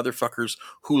any of these motherfuckers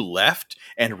who left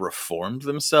and reformed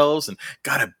themselves and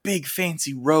got a big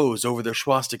fancy rose over their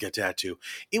swastika tattoo,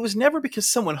 it was never because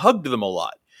someone hugged them a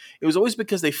lot. It was always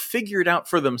because they figured out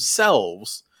for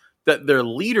themselves that their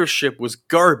leadership was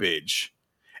garbage.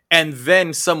 And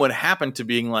then someone happened to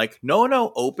being like,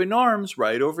 no, open arms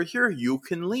right over here. You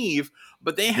can leave.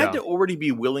 But they had to already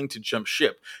be willing to jump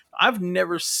ship. I've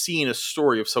never seen a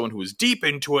story of someone who was deep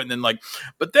into it and then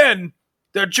but then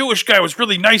that Jewish guy was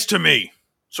really nice to me,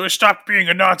 so I stopped being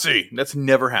a Nazi. That's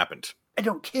never happened. I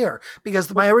don't care,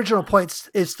 because my original point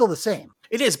is still the same.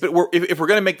 It is, but if we're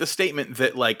going to make the statement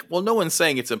that, no one's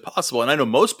saying it's impossible, and I know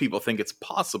most people think it's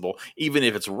possible, even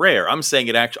if it's rare. I'm saying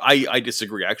it actually, I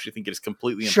disagree. I actually think it is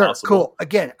completely impossible. Sure, cool.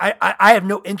 Again, I have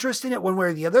no interest in it one way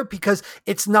or the other, because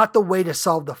it's not the way to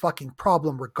solve the fucking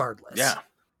problem regardless. Yeah.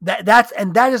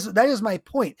 That is my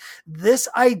point. This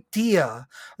idea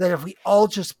that if we all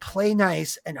just play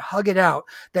nice and hug it out,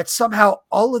 that somehow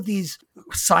all of these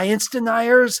science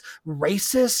deniers,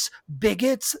 racists,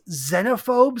 bigots,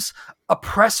 xenophobes,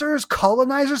 oppressors,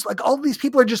 colonizers, like all of these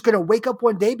people are just going to wake up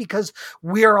one day because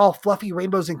we're all fluffy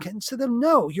rainbows and kittens to them.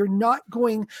 No, you're not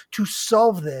going to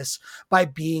solve this by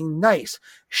being nice.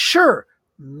 Sure,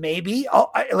 maybe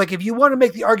like if you want to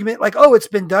make the argument like, oh, it's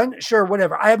been done, sure,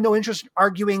 whatever. I have no interest in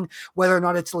arguing whether or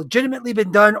not it's legitimately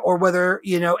been done or whether,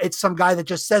 it's some guy that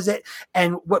just says it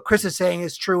and what Chris is saying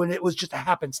is true and it was just a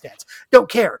happenstance. Don't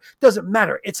care. Doesn't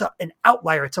matter. It's an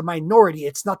outlier. It's a minority.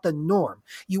 It's not the norm.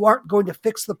 You aren't going to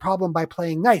fix the problem by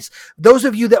playing nice. Those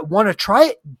of you that want to try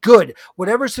it, good.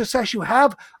 Whatever success you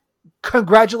have,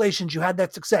 congratulations, you had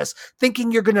that success.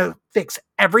 Thinking you're going to fix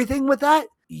everything with that,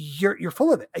 you're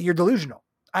full of it. You're delusional.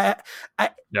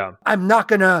 I'm not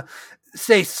going to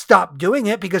say stop doing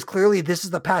it because clearly this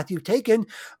is the path you've taken,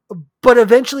 but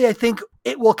eventually I think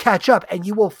it will catch up and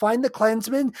you will find the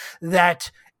Klansman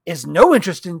that is no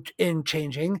interest in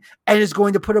changing and is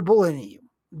going to put a bullet in you.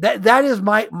 That is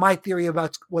my theory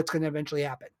about what's going to eventually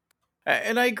happen.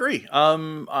 And I agree.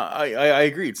 I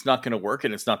agree. It's not going to work,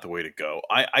 and it's not the way to go.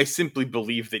 I simply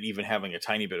believe that even having a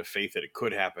tiny bit of faith that it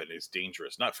could happen is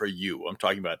dangerous. Not for you. I'm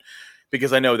talking about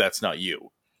because I know that's not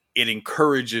you. It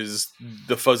encourages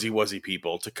the fuzzy wuzzy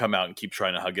people to come out and keep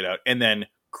trying to hug it out, and then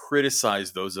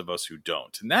criticize those of us who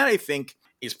don't. And that I think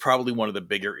is probably one of the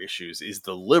bigger issues: is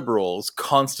the liberals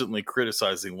constantly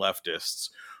criticizing leftists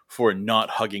for not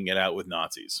hugging it out with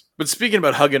Nazis. But speaking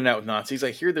about hugging it out with Nazis,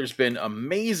 I hear there's been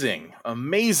amazing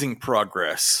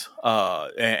progress.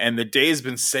 And the day has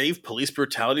been saved. Police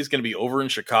brutality is going to be over in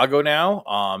Chicago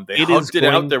now. They hugged it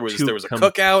out. There was a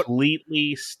cookout.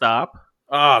 Completely stop.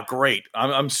 Ah, great.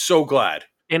 I'm so glad.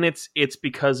 And it's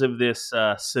because of this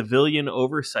civilian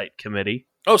oversight committee.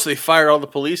 Oh, so they fired all the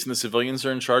police and the civilians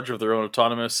are in charge of their own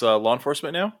autonomous law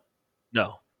enforcement now?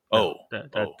 No.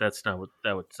 That's not what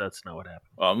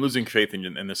happened. Well, I'm losing faith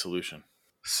in the solution.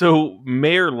 So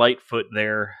Mayor Lightfoot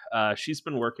there, she's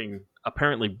been working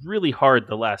apparently really hard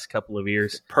the last couple of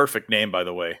years. Perfect name, by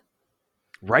the way.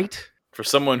 Right? For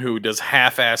someone who does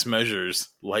half-ass measures,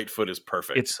 Lightfoot is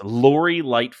perfect. It's Lori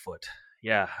Lightfoot.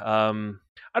 Yeah.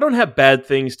 I don't have bad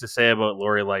things to say about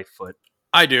Lori Lightfoot.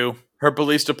 I do. Her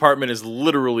police department is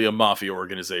literally a mafia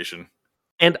organization.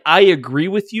 And I agree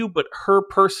with you, but her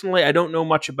personally, I don't know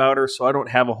much about her, so I don't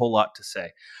have a whole lot to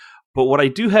say. But what I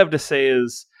do have to say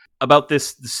is about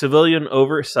this civilian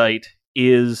oversight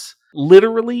is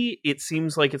literally, it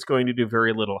seems like it's going to do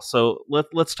very little. So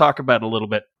let's talk about it a little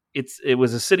bit. It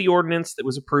was a city ordinance that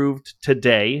was approved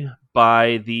today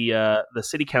by the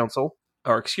city council,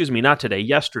 or excuse me, not today,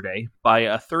 yesterday, by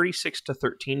a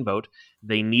 36-13 vote.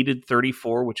 They needed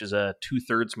 34, which is a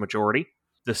 2/3 majority.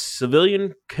 The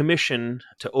Civilian Commission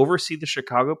to oversee the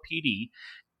Chicago PD,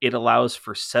 it allows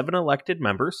for 7 elected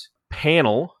members.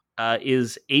 Panel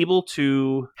is able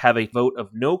to have a vote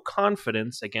of no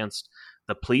confidence against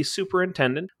the police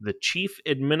superintendent, the chief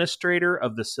administrator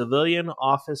of the Civilian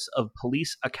Office of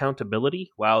Police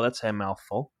Accountability. Wow, that's a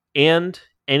mouthful. And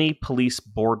any police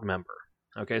board member.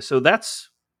 Okay, so that's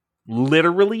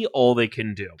literally all they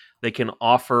can do. They can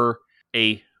offer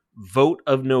a vote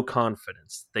of no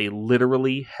confidence. They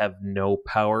literally have no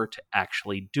power to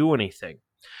actually do anything.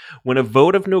 When a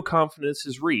vote of no confidence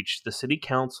is reached, the City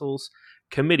Council's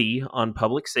Committee on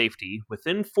Public Safety,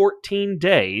 within 14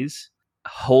 days,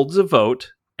 holds a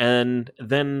vote, and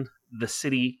then the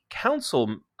City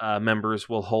Council members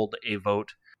will hold a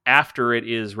vote after it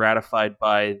is ratified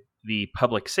by the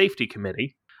Public Safety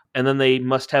Committee, and then they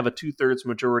must have a 2/3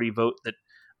 majority vote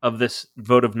of this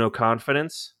vote of no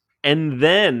confidence. And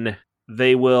then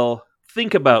they will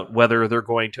think about whether they're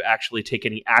going to actually take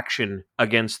any action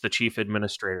against the chief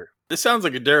administrator. This sounds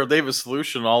like a Daryl Davis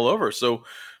solution all over. So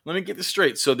let me get this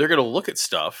straight. So they're going to look at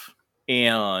stuff,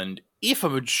 and if a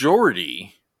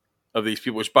majority of these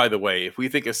people, which by the way, if we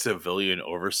think a civilian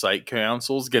oversight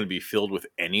council is going to be filled with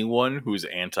anyone who's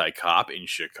anti-cop in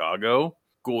Chicago,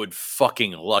 good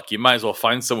fucking luck. You might as well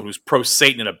find someone who's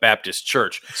pro-Satan in a Baptist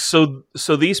church. So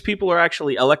these people are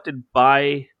actually elected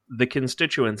by the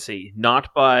constituency,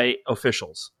 not by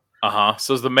officials.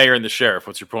 So is the mayor and the sheriff.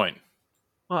 What's your point?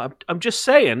 Well, I'm just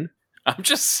saying. I'm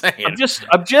just saying. I'm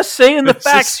just saying the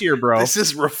facts here, bro. This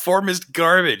is reformist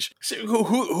garbage. So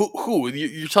who?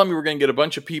 You're telling me we're going to get a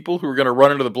bunch of people who are going to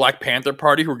run into the Black Panther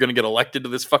Party who are going to get elected to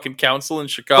this fucking council in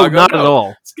Chicago? Oh, not at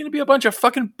all. It's going to be a bunch of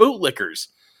fucking bootlickers.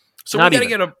 So we got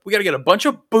to get a bunch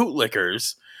of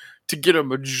bootlickers to get a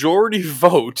majority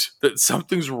vote that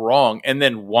something's wrong, and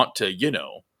then want to,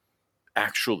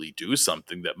 actually do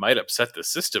something that might upset the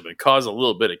system and cause a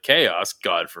little bit of chaos,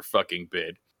 God for fucking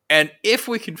bid. And if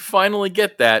we can finally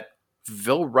get that,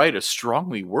 they'll write a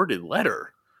strongly worded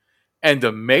letter. And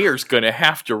the mayor's going to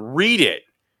have to read it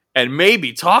and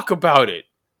maybe talk about it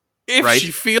if Right.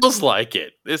 she feels like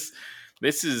it. This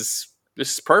is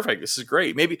perfect. This is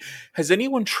great. Maybe has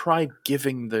anyone tried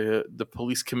giving the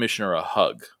police commissioner a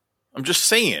hug? I'm just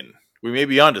saying, we may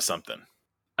be onto something.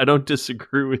 I don't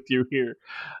disagree with you here.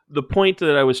 The point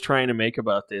that I was trying to make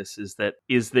about this is that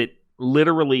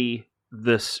literally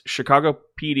this Chicago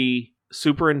PD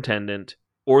superintendent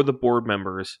or the board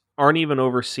members aren't even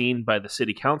overseen by the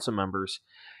city council members.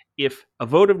 If a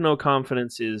vote of no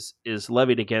confidence is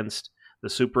levied against the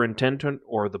superintendent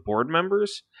or the board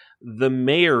members, the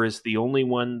mayor is the only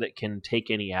one that can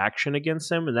take any action against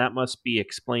them, and that must be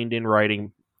explained in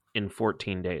writing in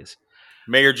 14 days.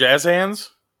 Mayor Jazz Hands?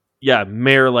 Yeah,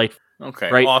 Mayor Lightfoot.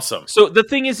 Okay, right? Awesome. So the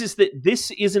thing is that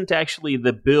this isn't actually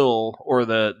the bill or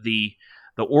the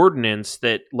ordinance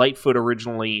that Lightfoot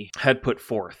originally had put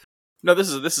forth. No,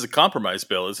 this is a compromise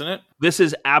bill, isn't it? This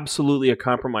is absolutely a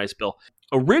compromise bill.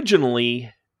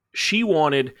 Originally, she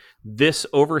wanted this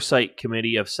oversight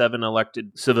committee of 7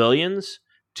 elected civilians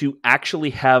to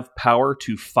actually have power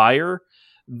to fire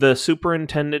the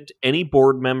superintendent, any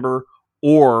board member,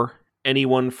 or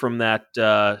anyone from that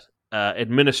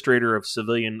administrator of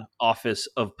civilian office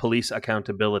of police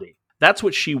accountability. That's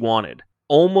what she wanted.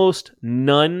 Almost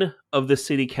none of the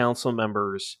city council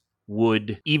members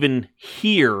would even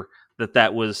hear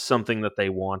that was something that they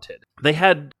wanted. They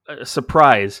had a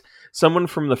surprise. Someone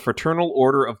from the Fraternal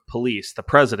Order of Police, the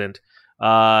president,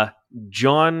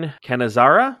 John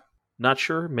Canizara, not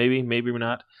sure, maybe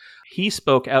not. He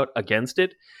spoke out against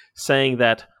it, saying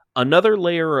that another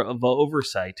layer of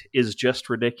oversight is just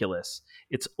ridiculous.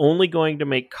 It's only going to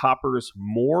make coppers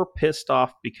more pissed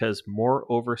off because more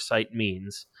oversight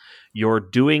means you're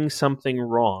doing something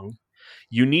wrong.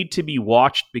 You need to be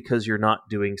watched because you're not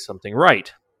doing something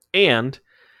right. And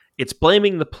it's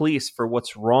blaming the police for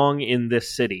what's wrong in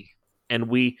this city. And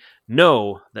we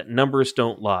know that numbers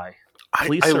don't lie.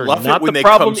 Police I are love not it when the they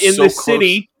problem come in so this close.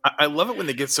 city. I love it when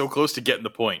they get so close to getting the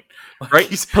point. Like Right?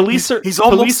 He's Police almost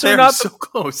police there. are not So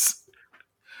close.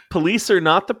 Police are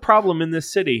not the problem in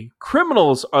this city.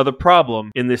 Criminals are the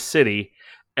problem in this city,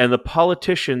 and the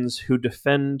politicians who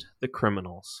defend the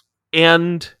criminals.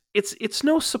 And it's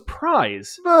no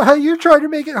surprise. You're trying to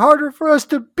make it harder for us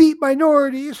to beat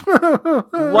minorities.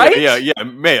 Right? Yeah.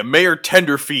 Mayor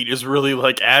Tenderfeet is really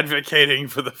like advocating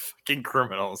for the fucking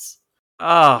criminals.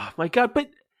 Oh, my God.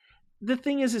 But the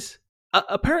thing is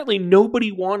apparently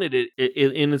nobody wanted it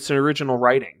in its original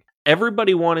writing.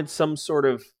 Everybody wanted some sort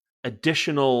of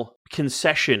additional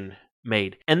concession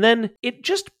made. And then it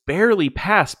just barely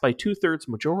passed by 2/3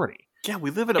 majority. Yeah, we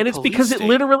live in a and it's police because state.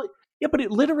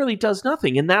 it literally does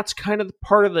nothing. And that's kind of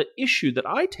part of the issue that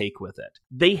I take with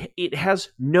it. It has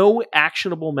no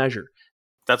actionable measure.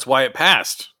 That's why it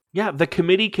passed. Yeah, the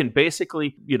committee can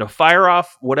basically, fire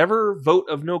off whatever vote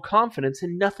of no confidence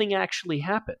and nothing actually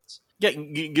happens. Yeah,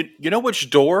 you know which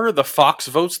door the fox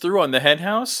votes through on the hen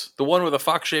house? The one with a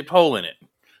fox-shaped hole in it.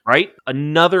 Right?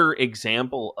 Another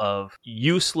example of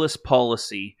useless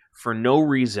policy for no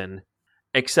reason,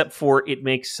 except for it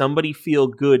makes somebody feel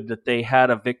good that they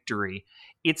had a victory.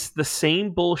 It's the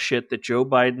same bullshit that Joe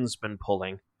Biden's been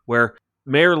pulling, where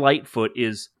Mayor Lightfoot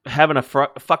is having a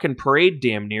fucking parade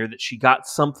damn near that she got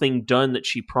something done that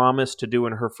she promised to do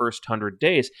in her first 100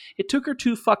 days. It took her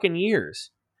 2 fucking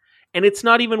years. And it's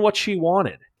not even what she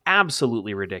wanted.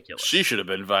 Absolutely ridiculous. She should have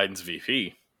been Biden's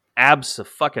VP.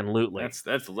 Abso-fucking-lutely.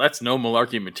 That's no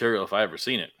malarkey material if I ever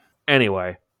seen it.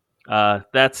 Anyway,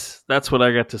 that's what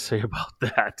I got to say about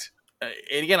that.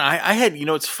 And again, I had,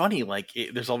 it's funny,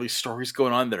 there's all these stories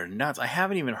going on that are nuts. I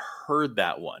haven't even heard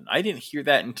that one. I didn't hear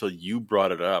that until you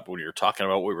brought it up when you were talking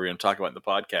about what we were going to talk about in the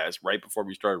podcast right before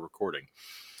we started recording.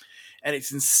 And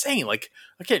it's insane.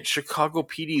 Again, Chicago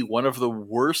PD, one of the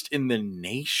worst in the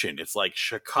nation. It's like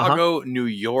Chicago, New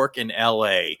York, and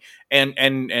LA,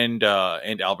 and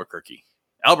Albuquerque.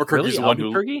 Albuquerque is the one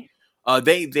who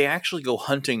they actually go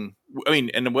hunting. I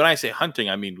mean, and when I say hunting,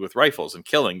 I mean with rifles and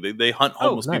killing. They hunt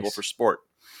homeless people for sport.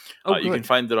 You can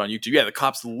find that on YouTube. Yeah, the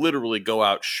cops literally go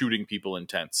out shooting people in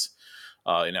tents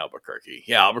in Albuquerque.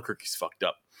 Yeah, Albuquerque's fucked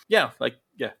up. Yeah,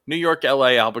 New York,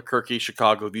 LA, Albuquerque,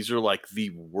 Chicago, these are the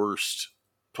worst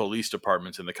police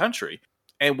departments in the country.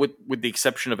 And with the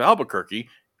exception of Albuquerque,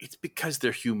 it's because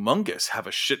they're humongous, have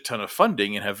a shit ton of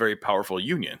funding, and have very powerful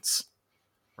unions.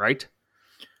 Right?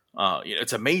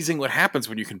 It's amazing what happens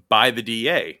when you can buy the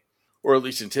DA, or at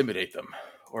least intimidate them,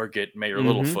 or get Mayor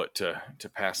Littlefoot to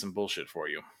pass some bullshit for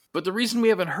you. But the reason we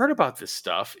haven't heard about this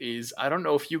stuff is, I don't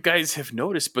know if you guys have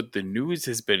noticed, but the news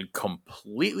has been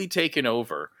completely taken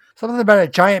over. Something about a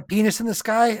giant penis in the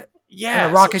sky? Yeah.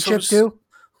 And a rocket ship too?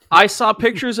 I saw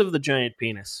pictures of the giant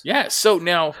penis. Yeah. So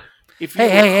now, if you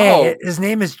Hey, his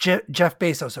name is Jeff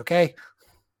Bezos, okay?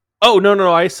 Oh,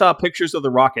 no. I saw pictures of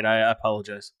the rocket. I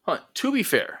apologize. To be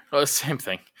fair, same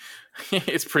thing.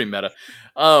 It's pretty meta.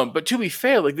 But to be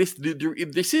fair, like this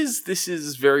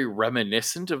is very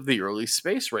reminiscent of the early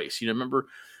space race. Remember,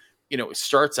 it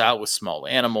starts out with small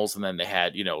animals, and then they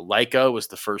had, Laika was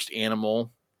the first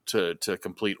animal to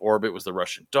complete orbit, was the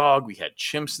Russian dog. We had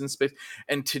chimps in space,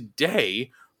 and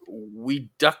today we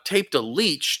duct taped a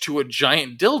leech to a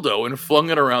giant dildo and flung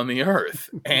it around the Earth,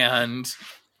 and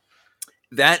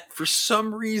that, for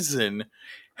some reason,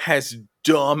 has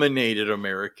dominated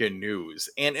American news.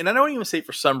 And I don't even say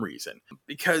for some reason,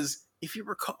 because if you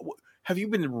recall, have you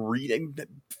been reading?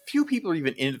 Few people are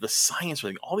even into the science or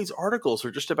anything. All these articles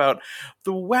are just about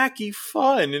the wacky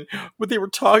fun and what they were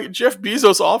talking. Jeff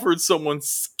Bezos offered someone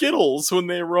Skittles when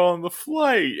they were on the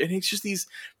flight, and it's just these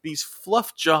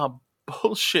fluff job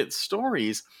bullshit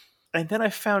stories. And then I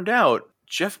found out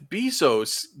Jeff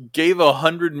Bezos gave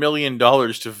 $100 million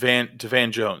to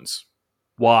Van Jones.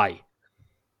 Why?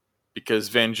 Because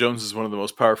Van Jones is one of the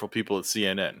most powerful people at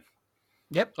CNN.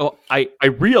 Yep. Oh, I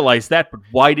realize that, but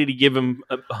why did he give him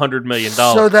 $100 million?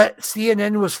 So that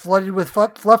CNN was flooded with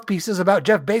fluff pieces about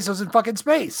Jeff Bezos in fucking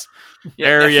space.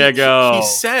 There you go. He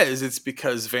says it's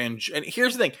because and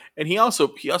here's the thing, and he also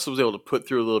was able to put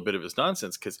through a little bit of his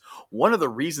nonsense, because one of the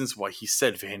reasons why he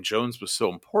said Van Jones was so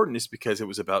important is because it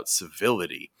was about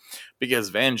civility. Because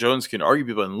Van Jones can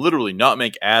arguably and literally not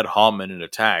make ad hominem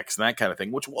attacks and that kind of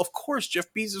thing, which, well, of course, Jeff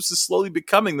Bezos is slowly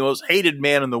becoming the most hated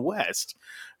man in the West.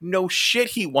 No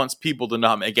shit, he wants people to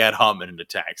not make ad hominem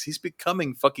attacks. He's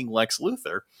becoming fucking Lex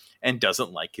Luthor and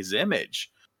doesn't like his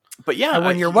image. But yeah, and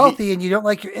when you're wealthy and you don't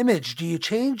like your image, do you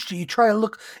change? Do you try to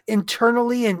look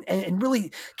internally and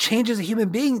really change as a human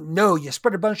being? No, you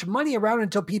spread a bunch of money around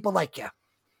until people like you.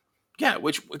 Yeah,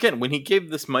 which, again, when he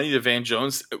gave this money to Van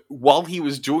Jones, while he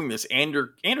was doing this,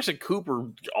 Anderson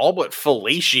Cooper all but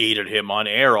fellatiated him on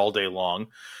air all day long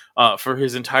for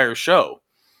his entire show.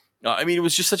 I mean, it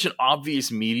was just such an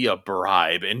obvious media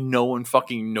bribe, and no one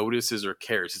fucking notices or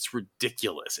cares. It's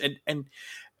ridiculous. And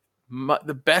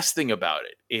the best thing about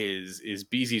it is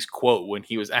Beezy's quote when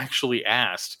he was actually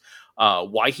asked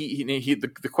why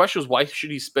the question was, why should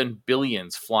he spend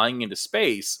billions flying into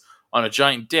space on a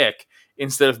giant dick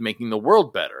instead of making the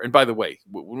world better? And by the way,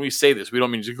 when we say this, we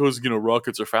don't mean because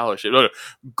rockets are foul shit. No.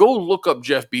 Go look up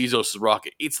Jeff Bezos'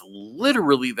 rocket. It's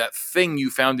literally that thing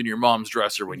you found in your mom's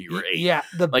dresser when you were 8. Yeah,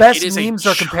 the best memes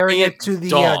are comparing it to the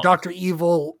Dr.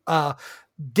 Evil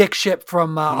dick ship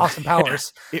from Austin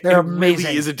Powers. They're amazing. It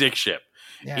really is a dick ship.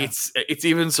 Yeah. It's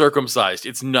even circumcised.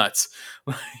 It's nuts.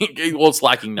 Well, it's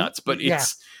lacking nuts, but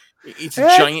it's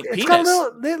a giant penis. It's got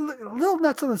little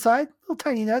nuts on the side, little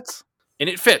tiny nuts. And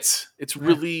it fits. It's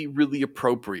really, really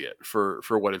appropriate for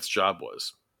what its job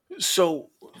was.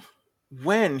 So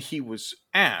when he was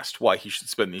asked why he should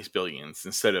spend these billions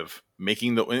instead of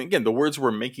and again, the words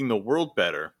were making the world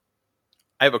better,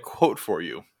 I have a quote for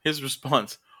you. His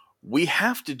response: "We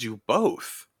have to do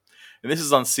both." And this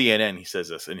is on CNN. He says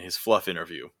this in his fluff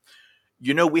interview.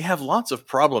 We have lots of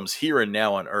problems here and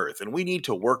now on Earth, and we need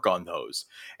to work on those.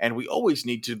 And we always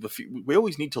need to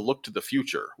look to the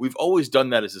future. We've always done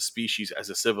that as a species,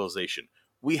 as a civilization.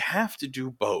 We have to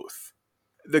do both.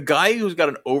 The guy who's got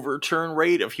an overturn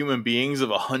rate of human beings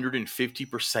of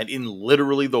 150% in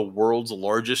literally the world's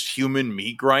largest human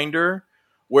meat grinder,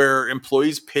 where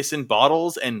employees piss in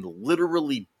bottles and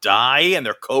literally die, and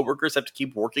their coworkers have to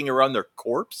keep working around their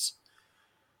corpse.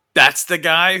 That's the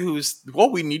guy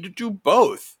we need to do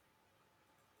both.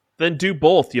 Then do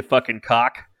both, you fucking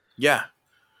cock. Yeah.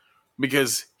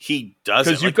 Because he doesn't.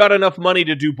 Because you've got enough money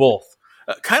to do both.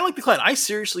 Kind of like the client. I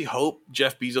seriously hope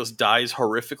Jeff Bezos dies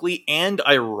horrifically and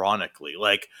ironically.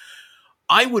 Like,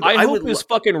 I hope his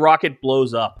fucking rocket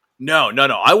blows up. No.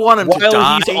 I want him to die.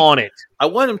 While he's on it. I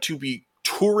want him to be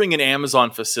touring an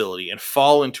Amazon facility and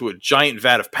fall into a giant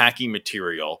vat of packing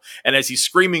material. And as he's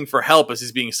screaming for help, as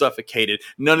he's being suffocated,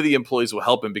 none of the employees will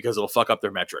help him because it'll fuck up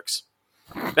their metrics.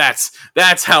 That's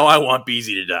how I want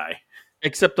Beezy to die.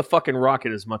 Except the fucking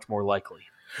rocket is much more likely.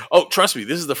 Oh, trust me,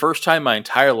 this is the first time in my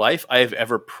entire life I have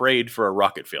ever prayed for a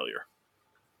rocket failure.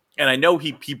 And I know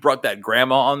he brought that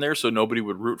grandma on there so nobody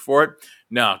would root for it.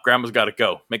 No, grandma's got to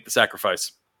go. Make the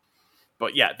sacrifice.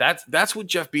 But yeah, that's what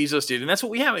Jeff Bezos did, and that's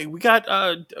what we have. We got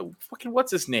fucking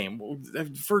what's his name?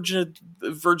 Virgin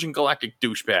Galactic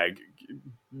douchebag,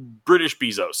 British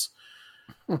Bezos,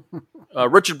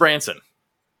 Richard Branson.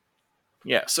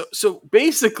 Yeah. So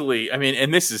basically, I mean,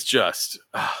 and this is just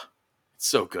it's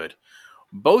so good.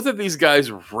 Both of these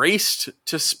guys raced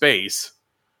to space.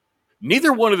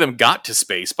 Neither one of them got to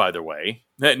space, by the way.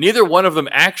 Neither one of them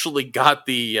actually got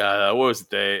the what was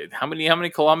it? How many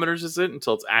kilometers is it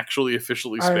until it's actually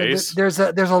officially space? There's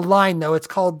a line though. It's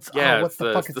called Yeah, what it's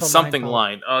the fuck the is the line something called?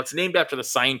 line. It's named after the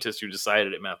scientist who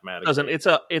decided it Doesn't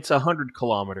mathematically. it's 100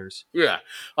 kilometers. Yeah,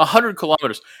 100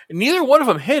 kilometers. And neither one of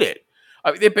them hit it.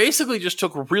 I mean, they basically just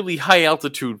took really high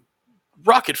altitude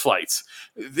rocket flights.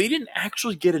 They didn't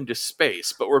actually get into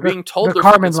space, but we're being told The they're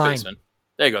fucking Kármán line. spacemen.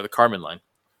 There you go, the Kármán line.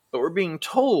 But we're being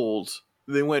told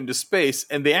they went into space,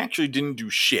 and they actually didn't do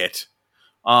shit,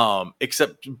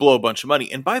 except blow a bunch of money.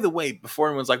 And by the way, before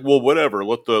anyone's like, "Well, whatever,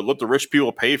 let the rich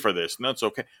people pay for this," and that's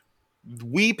okay.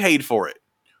 We paid for it.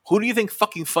 Who do you think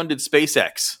fucking funded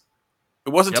SpaceX? It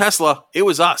wasn't Tesla. It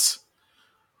was us.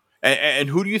 And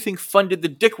who do you think funded the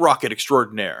dick rocket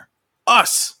extraordinaire?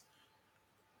 Us.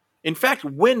 In fact,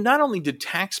 when not only did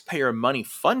taxpayer money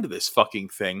fund this fucking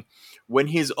thing, when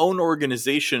his own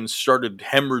organization started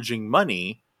hemorrhaging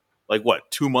money, like what,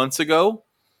 2 months ago,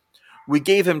 we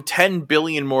gave him $10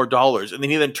 billion more, and then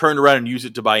he then turned around and used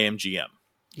it to buy MGM.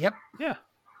 Yep. Yeah.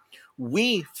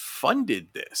 We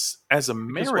funded this as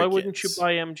Americans. Because why wouldn't you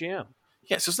buy MGM?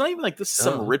 Yeah, so it's not even like this is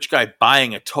some rich guy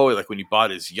buying a toy like when he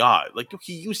bought his yacht. Like,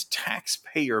 he used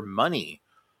taxpayer money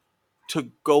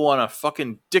to go on a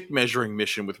fucking dick measuring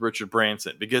mission with Richard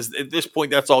Branson, because at this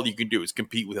point, that's all you can do is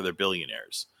compete with other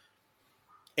billionaires.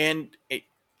 And I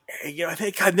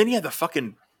think, God, then he had the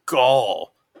fucking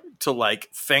gall to like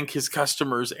thank his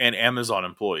customers and Amazon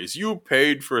employees. You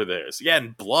paid for this, yeah,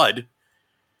 in blood.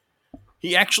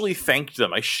 He actually thanked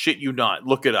them. I shit you not.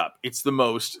 Look it up. It's the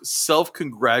most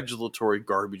self-congratulatory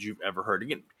garbage you've ever heard.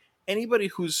 Again, anybody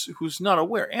who's not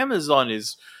aware, Amazon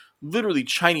is literally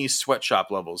Chinese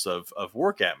sweatshop levels of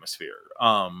work atmosphere.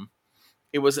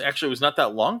 It was not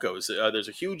that long ago. There's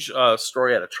a huge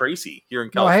story out of Tracy here in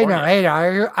California. Hey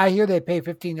now, I hear they pay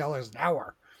 $15 an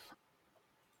hour.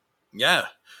 Yeah,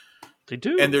 they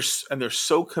do, and they're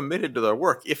so committed to their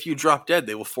work. If you drop dead,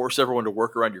 they will force everyone to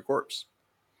work around your corpse.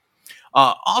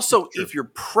 Also, if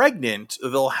you're pregnant,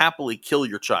 they'll happily kill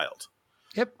your child.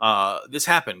 Yep. This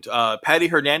happened. Patty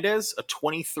Hernandez, a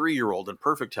 23-year-old in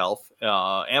perfect health,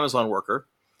 Amazon worker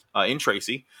in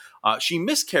Tracy, she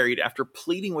miscarried after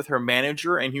pleading with her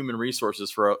manager and human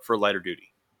resources for lighter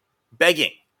duty,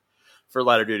 begging for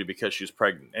lighter duty because she was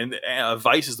pregnant. And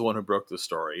Vice is the one who broke the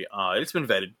story. It's been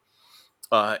vetted.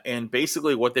 And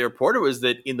basically what they reported was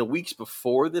that in the weeks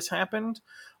before this happened,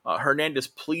 Hernandez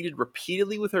pleaded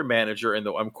repeatedly with her manager, and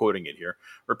I'm quoting it here,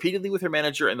 repeatedly with her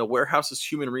manager and the warehouse's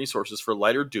human resources for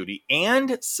lighter duty,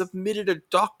 and submitted a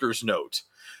doctor's note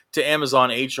to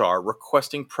Amazon HR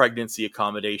requesting pregnancy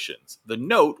accommodations. The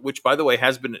note, which by the way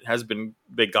has been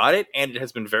they got it and it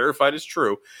has been verified as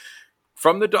true,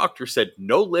 from the doctor said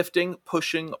no lifting,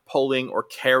 pushing, pulling, or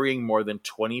carrying more than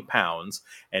 20 pounds,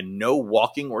 and no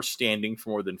walking or standing for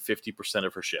more than 50%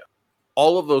 of her shift.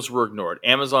 All of those were ignored.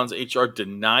 Amazon's HR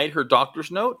denied her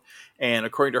doctor's note, and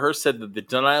according to her, said that the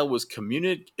denial was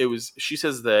She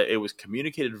says that it was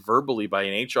communicated verbally by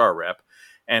an HR rep,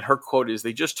 and her quote is,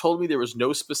 "They just told me there was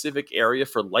no specific area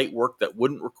for light work that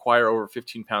wouldn't require over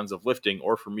 15 pounds of lifting,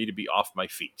 or for me to be off my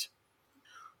feet."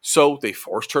 So they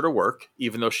forced her to work,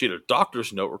 even though she had a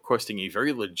doctor's note requesting a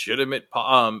very legitimate.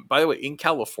 By the way, in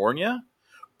California,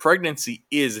 pregnancy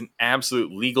is an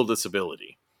absolute legal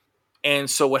disability.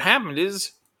 And so what happened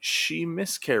is she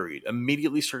miscarried,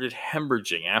 immediately started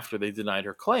hemorrhaging after they denied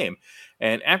her claim.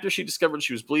 And after she discovered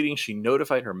she was bleeding, she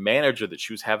notified her manager that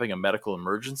she was having a medical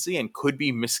emergency and could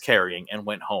be miscarrying, and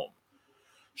went home.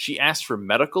 She asked for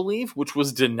medical leave, which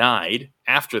was denied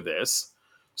after this.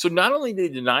 So not only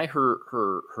did they deny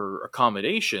her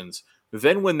accommodations,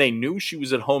 then when they knew she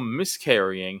was at home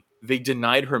miscarrying, they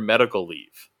denied her medical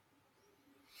leave.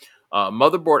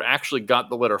 Motherboard actually got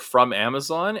the letter from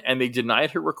Amazon, and they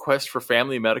denied her request for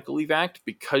Family Medical Leave Act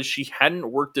because she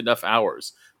hadn't worked enough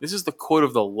hours. This is the quote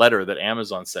of the letter that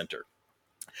Amazon sent her.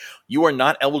 "You are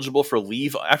not eligible for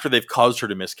leave," after they've caused her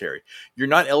to miscarry. "You're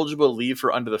not eligible to leave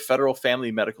for under the Federal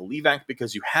Family Medical Leave Act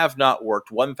because you have not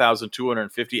worked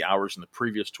 1,250 hours in the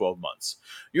previous 12 months.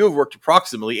 You have worked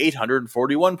approximately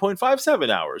 841.57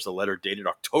 hours," a letter dated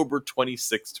October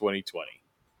 26, 2020.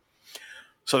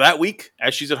 So that week,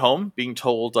 as she's at home, being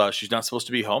told she's not supposed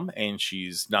to be home and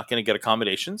she's not going to get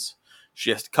accommodations,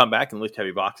 she has to come back and lift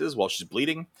heavy boxes while she's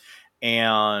bleeding,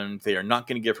 and they are not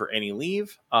going to give her any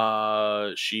leave.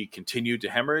 She continued to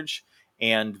hemorrhage,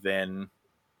 and then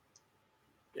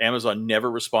Amazon never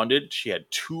responded. She had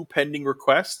 2 pending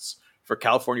requests for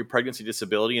California pregnancy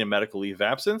disability and medical leave of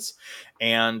absence.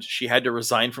 And she had to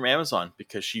resign from Amazon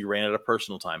because she ran out of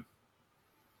personal time.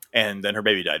 And then her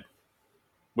baby died,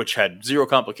 which had 0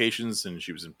 complications, and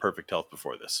she was in perfect health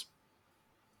before this.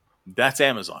 That's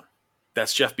Amazon.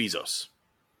 That's Jeff Bezos.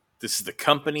 This is the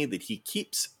company that he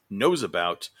knows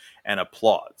about, and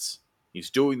applauds. He's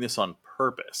doing this on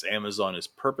purpose. Amazon is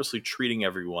purposely treating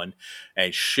everyone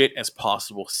as shit as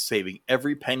possible, saving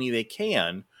every penny they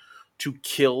can to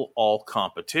kill all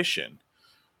competition.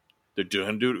 They're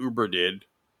going to do what Uber did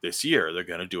this year. They're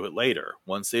going to do it later.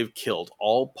 Once they've killed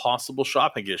all possible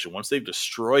shopping conditions, once they've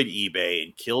destroyed eBay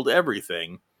and killed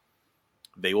everything,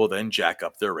 they will then jack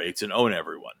up their rates and own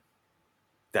everyone.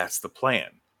 That's the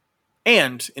plan.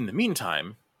 And in the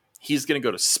meantime, he's going to go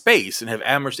to space and have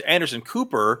Anderson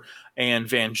Cooper and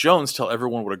Van Jones tell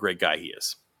everyone what a great guy he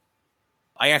is.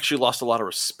 I actually lost a lot of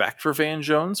respect for Van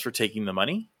Jones for taking the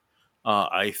money.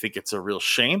 I think it's a real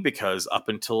shame because up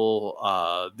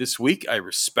until this week, I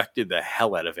respected the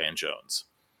hell out of Van Jones.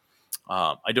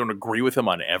 I don't agree with him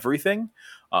on everything,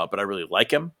 but I really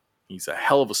like him. He's a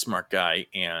hell of a smart guy,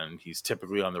 and he's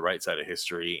typically on the right side of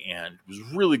history and was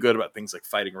really good about things like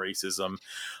fighting racism.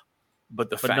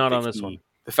 But the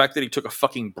fact that he took a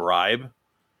fucking bribe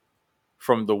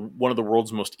from one of the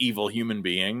world's most evil human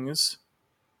beings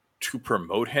to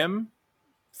promote him,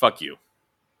 fuck you.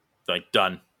 Like,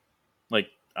 done. Like,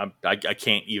 I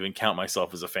can't even count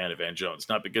myself as a fan of Van Jones.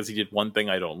 Not because he did one thing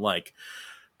I don't like,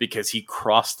 because he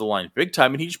crossed the line big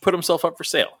time and he just put himself up for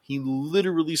sale. He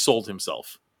literally sold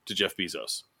himself to Jeff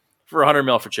Bezos for $100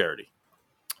 million for charity.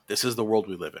 This is the world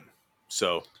we live in.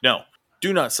 So, no,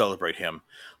 do not celebrate him.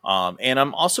 And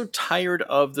I'm also tired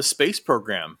of the space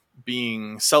program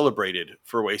being celebrated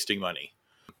for wasting money.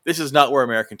 This is not where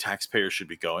American taxpayers should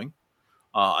be going.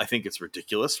 I think it's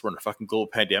ridiculous. We're in a fucking global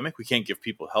pandemic. We can't give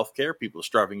people health care. People are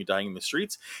starving and dying in the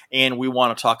streets. And we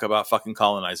want to talk about fucking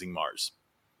colonizing Mars.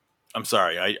 I'm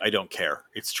sorry. I don't care.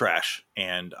 It's trash.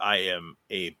 And I am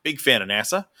a big fan of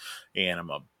NASA. And I'm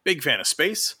a big fan of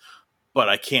space. But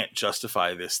I can't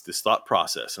justify this thought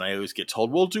process. And I always get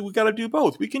told, well, we got to do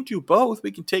both. We can do both.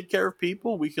 We can take care of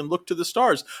people. We can look to the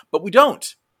stars. But we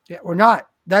don't. Yeah, we're not.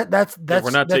 That's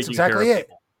we're not that's taking exactly care of it.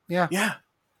 people. Yeah. Yeah.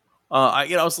 I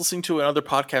was listening to another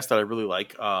podcast that I really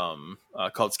like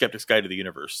called Skeptic's Guide to the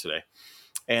Universe today.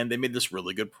 And they made this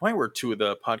really good point where 2 of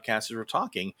the podcasters were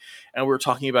talking. And we were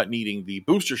talking about needing the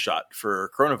booster shot for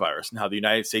coronavirus and how the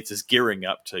United States is gearing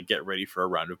up to get ready for a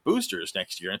round of boosters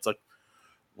next year. And it's like,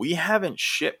 we haven't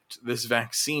shipped this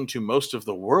vaccine to most of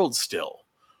the world still.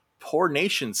 Poor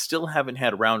nations still haven't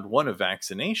had round 1 of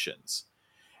vaccinations.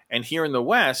 And here in the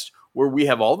West, where we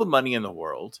have all the money in the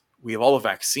world, we have all the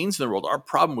vaccines in the world, our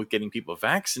problem with getting people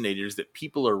vaccinated is that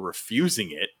people are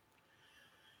refusing it.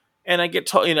 And I get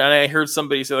told, and I heard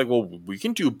somebody say, like, well, we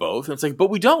can do both. And it's like,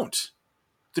 but we don't.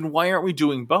 Then why aren't we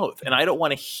doing both? And I don't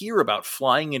want to hear about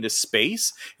flying into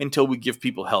space until we give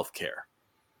people health care.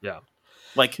 Yeah.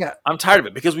 Like, yeah. I'm tired of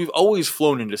it because we've always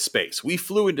flown into space. We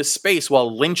flew into space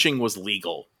while lynching was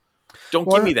legal. Don't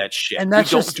give me that shit. And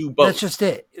that's don't do both. That's just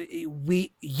it.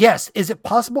 Yes. Is it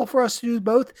possible for us to do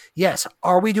both? Yes.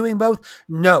 Are we doing both?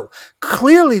 No.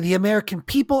 Clearly, the American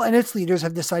people and its leaders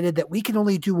have decided that we can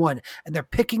only do one, and they're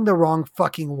picking the wrong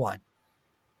fucking one.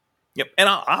 Yep. And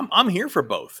I'm here for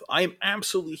both. I am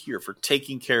absolutely here for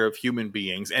taking care of human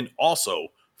beings and also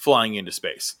flying into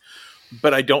space.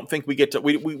 But I don't think we get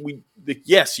to,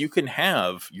 yes, you can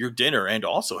have your dinner and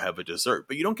also have a dessert,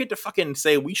 but you don't get to fucking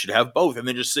say we should have both and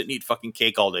then just sit and eat fucking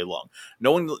cake all day long.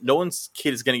 No one's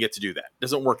kid is going to get to do that. It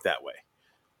doesn't work that way.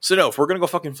 So no, if we're going to go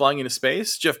fucking flying into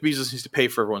space, Jeff Bezos needs to pay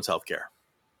for everyone's healthcare.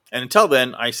 And until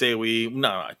then, I say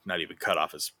not even cut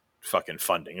off his fucking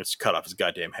funding. It's cut off his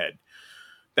goddamn head.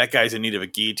 That guy's in need of a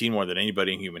guillotine more than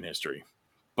anybody in human history.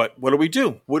 But what do we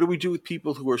do? What do we do with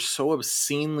people who are so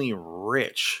obscenely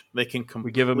rich they can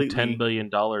completely... We give them $10 billion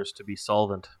to be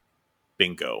solvent.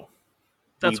 Bingo.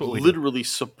 That's what we literally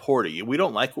support it. We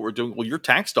don't like what we're doing. Well, your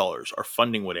tax dollars are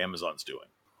funding what Amazon's doing.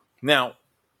 Now,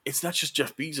 it's not just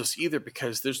Jeff Bezos either,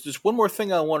 because there's one more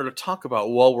thing I wanted to talk about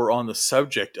while we're on the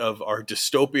subject of our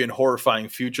dystopian, horrifying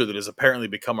future that has apparently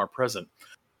become our present.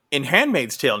 In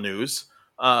Handmaid's Tale news,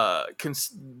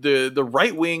 the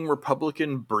right-wing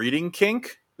Republican breeding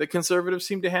kink that conservatives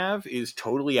seem to have is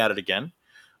totally at it again.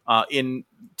 In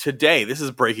today, this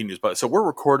is breaking news, but so we're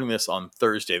recording this on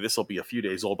Thursday. This will be a few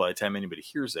days old by the time anybody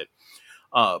hears it.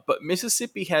 But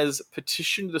Mississippi has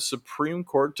petitioned the Supreme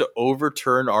Court to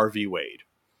overturn Roe v. Wade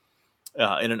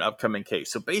in an upcoming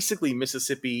case. So basically,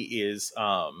 Mississippi is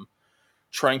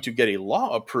trying to get a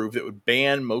law approved that would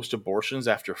ban most abortions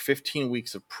after 15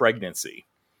 weeks of pregnancy.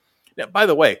 Now, by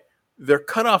the way, their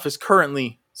cutoff is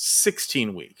currently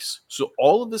 16 weeks. So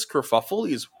all of this kerfuffle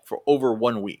is for over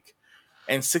 1 week.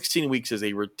 And 16 weeks is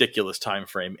a ridiculous time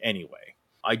frame anyway.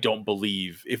 I don't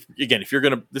believe, if you're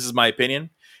going to, this is my opinion,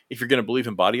 if you're going to believe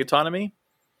in body autonomy,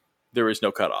 there is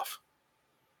no cutoff.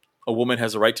 A woman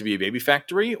has a right to be a baby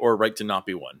factory or a right to not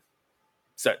be one.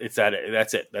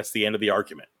 That's it. That's the end of the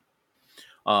argument.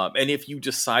 And if you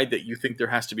decide that you think there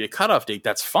has to be a cutoff date,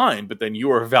 that's fine, but then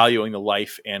you are valuing the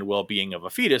life and well-being of a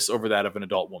fetus over that of an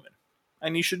adult woman.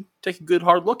 And you should take a good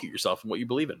hard look at yourself and what you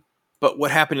believe in. But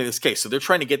what happened in this case? So they're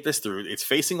trying to get this through. It's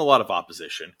facing a lot of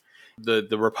opposition.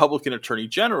 The Republican Attorney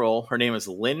General, her name is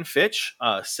Lynn Fitch,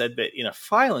 said that in a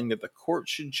filing that the court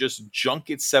should just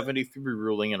junk its 73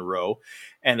 ruling in Roe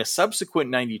and a subsequent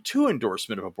 92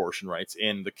 endorsement of abortion rights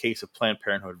in the case of Planned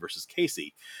Parenthood versus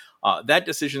Casey. That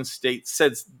decision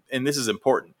says, and this is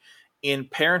important, in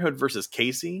Parenthood versus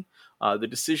Casey, the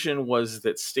decision was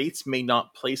that states may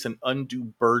not place an undue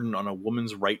burden on a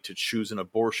woman's right to choose an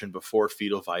abortion before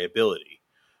fetal viability,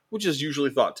 which is usually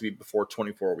thought to be before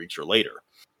 24 weeks or later.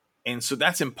 And so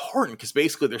that's important because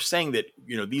basically they're saying that,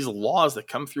 these laws that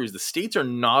come through is the states are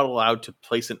not allowed to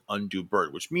place an undue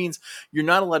burden, which means you're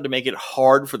not allowed to make it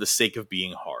hard for the sake of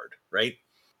being hard, right?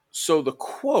 So the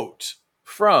quote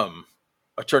from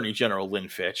Attorney General Lynn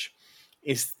Fitch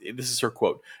this is her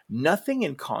quote: "Nothing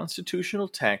in constitutional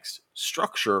text,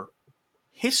 structure,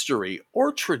 history,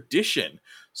 or tradition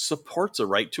supports a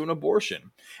right to an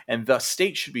abortion, and thus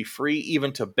states should be free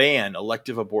even to ban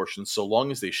elective abortions so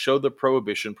long as they show the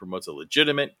prohibition promotes a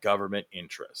legitimate government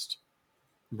interest."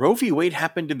 Roe v. Wade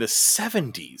happened in the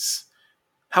 70s.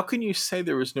 How can you say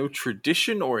there is no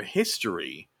tradition or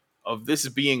history of this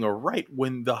being a right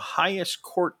when the highest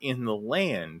court in the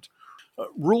land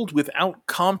ruled without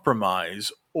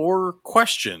compromise or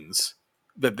questions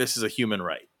that this is a human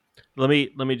right? Let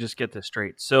me just get this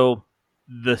straight. So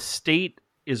the state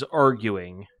is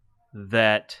arguing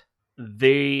that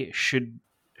they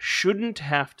shouldn't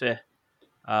have to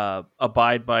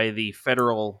abide by the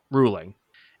federal ruling,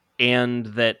 and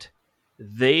that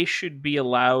they should be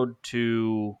allowed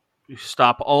to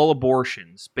stop all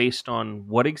abortions based on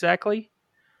what exactly?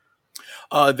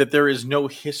 That there is no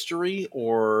history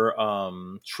or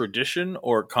tradition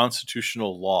or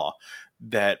constitutional law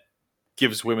that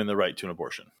gives women the right to an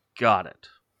abortion. Got it.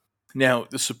 Now,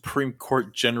 the Supreme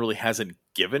Court generally hasn't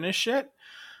given a shit.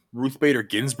 Ruth Bader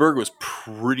Ginsburg was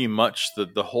pretty much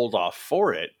the hold off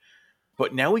for it.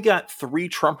 But now we got 3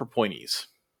 Trump appointees.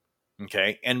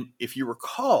 Okay. And if you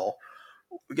recall,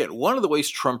 again, one of the ways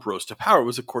Trump rose to power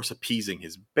was, of course, appeasing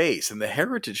his base. And the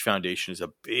Heritage Foundation is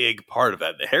a big part of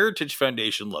that. The Heritage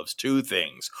Foundation loves 2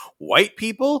 things: white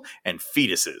people and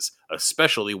fetuses,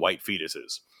 especially white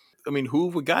fetuses. I mean, who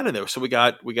have we got in there? So we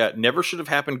got Never Should Have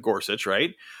Happened Gorsuch,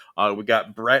 right? We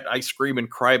got Brett, I Scream and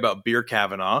Cry About Beer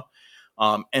Kavanaugh.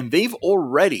 And they've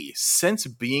already, since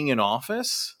being in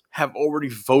office, have already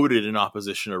voted in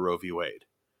opposition to Roe v. Wade.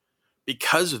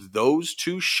 Because those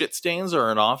 2 shit stains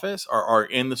are in office, are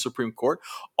in the Supreme Court,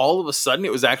 all of a sudden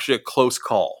it was actually a close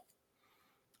call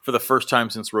for the first time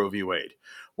since Roe v. Wade,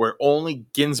 where only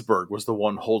Ginsburg was the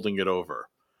one holding it over.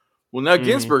 Well, now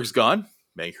Ginsburg's gone.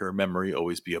 May her memory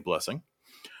always be a blessing.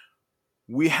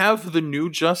 We have the new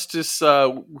justice,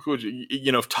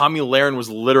 if Tommy Lahren was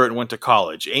literate and went to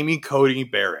college, Amy Coney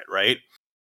Barrett, right?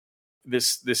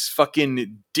 This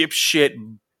fucking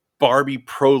dipshit Barbie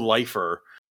pro-lifer.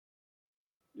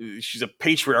 She's a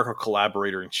patriarchal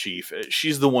collaborator in chief.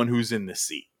 She's the one who's in this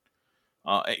seat.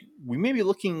 We may be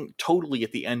looking totally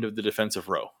at the end of the defense of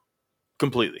Roe,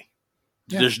 completely.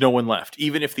 Yeah. There's no one left.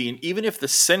 Even if the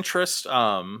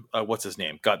centrist, what's his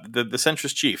name? God, the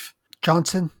centrist chief.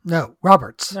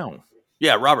 Roberts. No.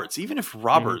 Yeah, Roberts. Even if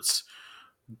Roberts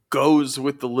goes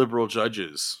with the liberal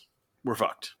judges, we're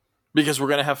fucked. Because we're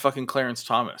going to have fucking Clarence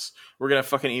Thomas. We're going to have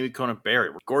fucking Amy Coney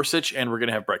Barrett, Gorsuch, and we're going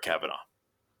to have Brett Kavanaugh.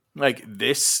 Like,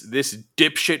 this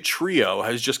dipshit trio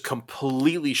has just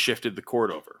completely shifted the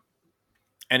court over.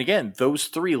 And again, those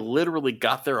 3 literally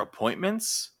got their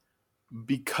appointments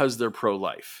because they're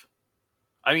pro-life.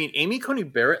 I mean, Amy Coney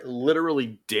Barrett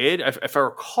literally did, if I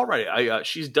recall right,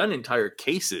 she's done entire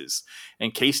cases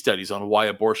and case studies on why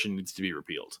abortion needs to be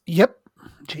repealed. Yep,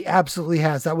 she absolutely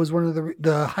has. That was one of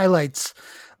the highlights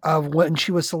of when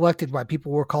she was selected, why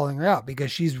people were calling her out,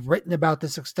 because she's written about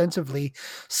this extensively,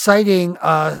 citing,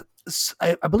 I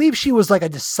believe she was like a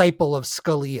disciple of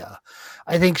Scalia.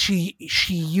 I think she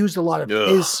used a lot of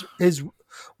his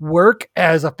work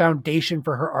as a foundation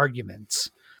for her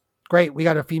arguments. Great. We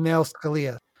got a female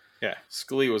Scalia. Yeah.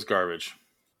 Scalia was garbage.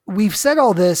 We've said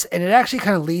all this, and it actually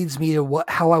kind of leads me to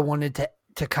how I wanted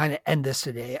to to kind of end this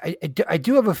today. I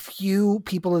do have a few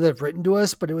people that have written to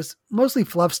us, but it was mostly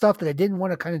fluff stuff that I didn't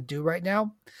want to kind of do right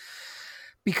now.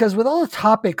 Because with all the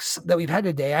topics that we've had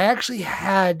today, I actually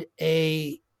had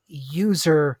a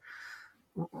user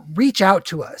reach out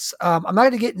to us. I'm not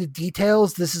going to get into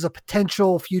details. This is a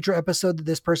potential future episode that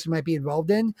this person might be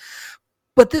involved in.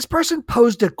 But this person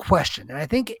posed a question, and I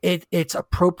think it's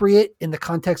appropriate in the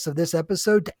context of this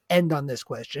episode to end on this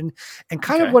question and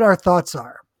kind of what our thoughts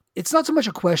are. It's not so much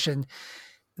a question.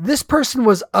 This person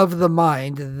was of the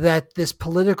mind that this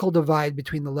political divide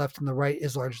between the left and the right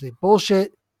is largely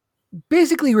bullshit,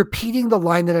 basically repeating the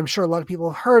line that I'm sure a lot of people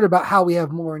have heard about how we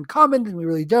have more in common than we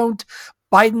really don't.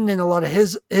 Biden and a lot of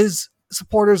his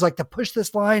supporters like to push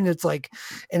this line. It's like,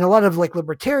 and a lot of like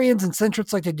libertarians and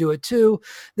centrists like to do it too.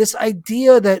 This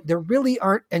idea that there really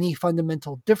aren't any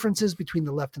fundamental differences between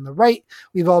the left and the right.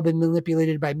 We've all been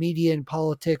manipulated by media and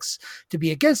politics to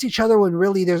be against each other when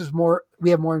really we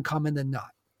have more in common than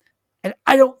not. And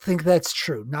I don't think that's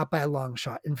true, not by a long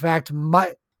shot. In fact,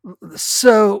 my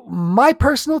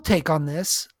personal take on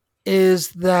this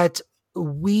is that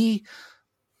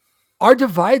our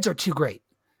divides are too great.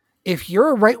 If you're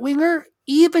a right winger,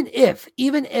 even if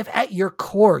at your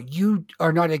core you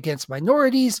are not against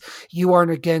minorities, you aren't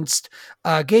against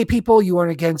gay people, you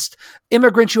aren't against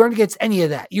immigrants, you aren't against any of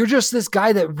that. You're just this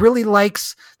guy that really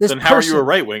likes this then person. How are you a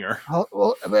right winger?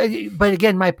 Well, but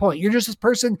again, my point, you're just this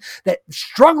person that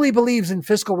strongly believes in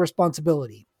fiscal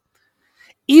responsibility.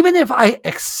 Even if I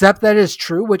accept that is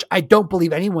true, which I don't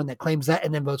believe anyone that claims that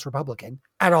and then votes Republican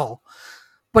at all.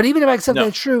 But even if I accept that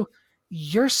it's true,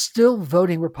 you're still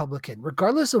voting Republican,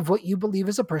 regardless of what you believe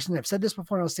as a person. I've said this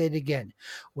before and I'll say it again.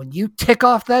 When you tick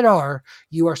off that R,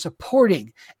 you are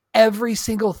supporting every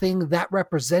single thing that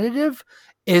representative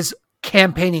is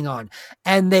campaigning on.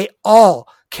 And they all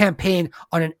campaign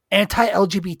on an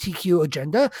anti-LGBTQ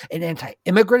agenda, an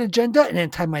anti-immigrant agenda, an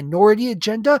anti-minority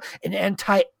agenda, an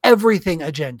anti-everything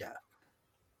agenda.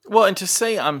 Well, and to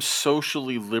say I'm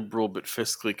socially liberal but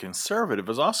fiscally conservative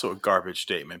is also a garbage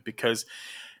statement, because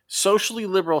socially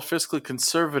liberal, fiscally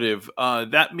conservative,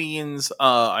 that means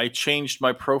I changed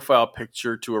my profile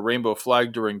picture to a rainbow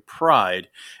flag during Pride,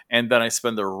 and then I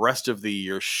spend the rest of the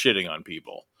year shitting on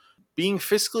people. Being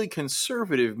fiscally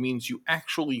conservative means you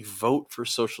actually vote for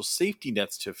social safety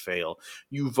nets to fail.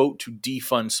 You vote to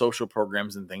defund social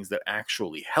programs and things that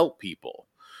actually help people.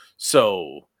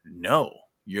 So, no,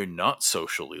 you're not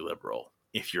socially liberal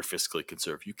if you're fiscally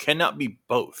conservative. You cannot be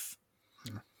both.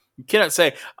 You cannot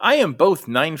say, I am both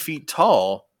 9 feet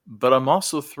tall, but I'm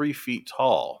also 3 feet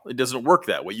tall. It doesn't work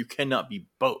that way. You cannot be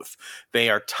both.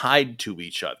 They are tied to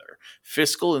each other.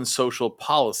 Fiscal and social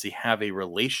policy have a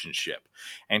relationship,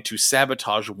 and to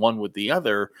sabotage one with the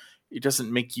other, it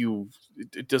doesn't make you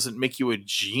a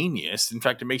genius. In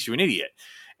fact, it makes you an idiot.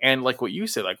 And like what you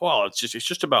said, like, well, it's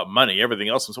just about money. Everything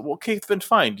else is, well, okay, then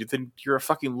fine. Then you're a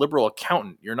fucking liberal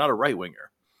accountant. You're not a right winger.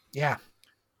 Yeah.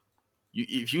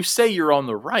 If you say you're on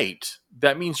the right,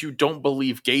 that means you don't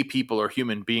believe gay people are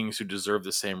human beings who deserve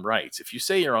the same rights. If you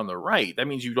say you're on the right, that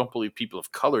means you don't believe people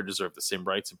of color deserve the same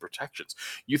rights and protections.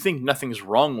 You think nothing's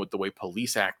wrong with the way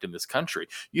police act in this country.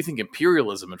 You think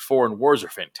imperialism and foreign wars are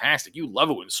fantastic. You love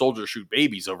it when soldiers shoot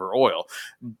babies over oil.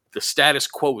 The status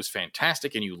quo is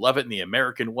fantastic, and you love it in the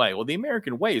American way. Well, the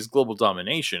American way is global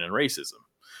domination and racism.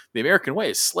 The American way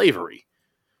is slavery.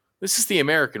 This is the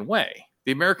American way.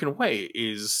 The American way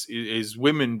is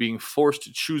women being forced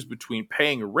to choose between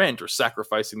paying rent or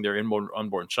sacrificing their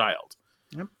unborn child.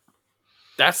 Yep.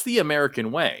 That's the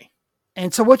American way.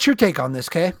 And so what's your take on this,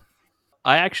 Kay?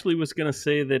 I actually was going to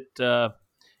say that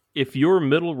if you're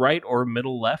middle right or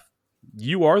middle left,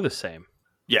 you are the same.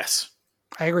 Yes.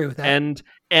 I agree with that.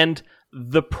 And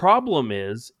the problem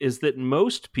is that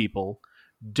most people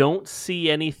don't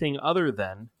see anything other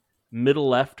than middle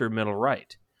left or middle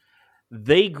right.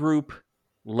 They group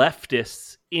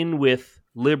leftists in with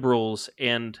liberals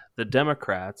and the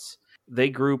Democrats. They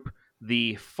group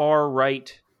the far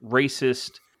right,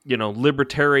 racist,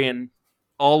 libertarian,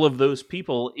 all of those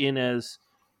people in as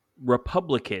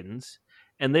Republicans,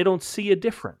 and they don't see a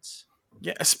difference.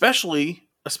 Yeah, especially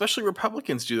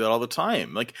Republicans do that all the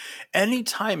time. Like,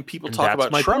 anytime people talk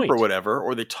about Trump or whatever,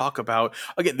 or they talk about,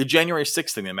 again, the January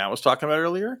 6th thing that Matt was talking about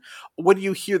earlier, what do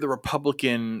you hear the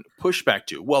Republican pushback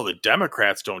to? Well, the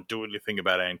Democrats don't do anything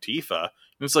about Antifa. And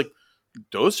it's like,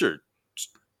 those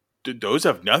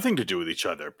have nothing to do with each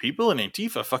other. People in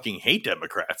Antifa fucking hate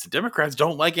Democrats. Democrats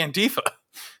don't like Antifa.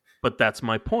 But that's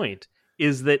my point,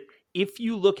 is that if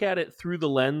you look at it through the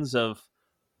lens of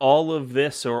all of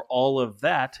this or all of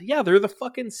that, yeah, they're the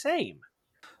fucking same.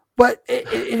 But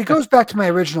it goes back to my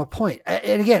original point.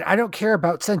 And again, I don't care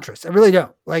about centrists. I really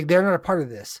don't. Like, they're not a part of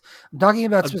this. I'm talking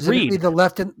about specifically the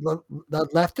left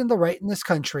and the right in this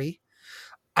country.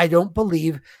 I don't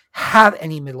believe have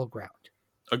any middle ground.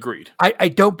 Agreed. I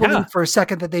don't believe for a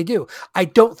second that they do. I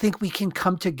don't think we can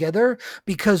come together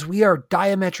because we are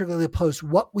diametrically opposed.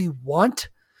 What we want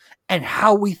and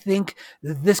how we think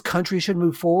this country should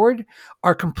move forward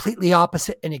are completely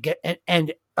opposite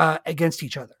and against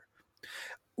each other.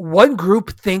 One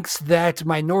group thinks that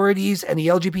minorities and the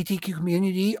LGBTQ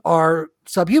community are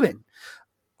subhuman.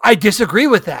 I disagree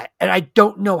with that. And I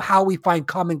don't know how we find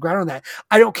common ground on that.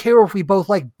 I don't care if we both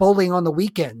like bowling on the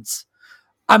weekends.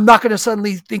 I'm not going to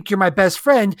suddenly think you're my best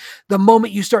friend the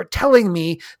moment you start telling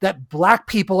me that black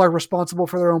people are responsible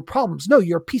for their own problems. No,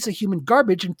 you're a piece of human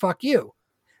garbage and fuck you.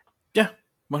 Yeah,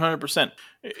 100%.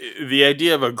 The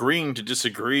idea of agreeing to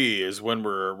disagree is when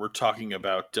we're talking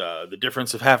about the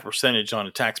difference of half percentage on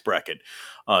a tax bracket,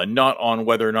 not on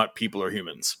whether or not people are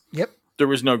humans. Yep. There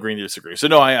was no agreeing to disagree. So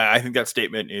no, I think that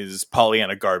statement is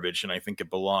Pollyanna garbage, and I think it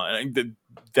belongs.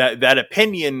 That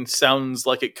opinion sounds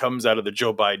like it comes out of the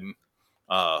Joe Biden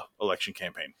election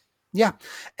campaign. Yeah.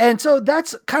 And so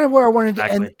that's kind of where I wanted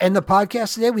to end the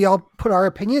podcast today. We all put our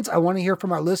opinions. I want to hear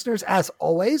from our listeners, as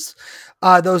always.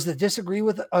 Those that agree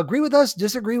with us,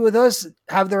 disagree with us,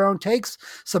 have their own takes,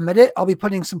 submit it. I'll be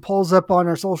putting some polls up on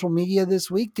our social media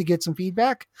this week to get some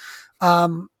feedback.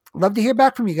 Love to hear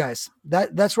back from you guys.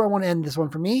 That's where I want to end this one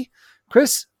for me.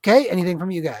 Chris, Kay, anything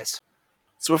from you guys?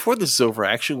 So before this is over,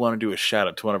 I actually want to do a shout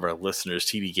out to one of our listeners,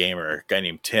 TD Gamer, a guy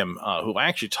named Tim, who I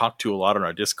actually talked to a lot on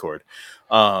our Discord.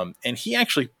 And he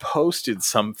actually posted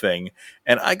something,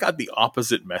 and I got the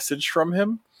opposite message from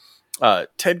him.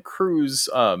 Ted Cruz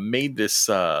made this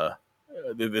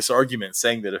argument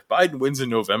saying that if Biden wins in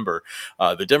November,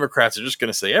 the Democrats are just going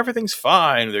to say everything's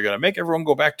fine. They're going to make everyone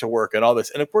go back to work and all this.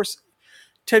 And of course,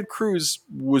 Ted Cruz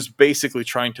was basically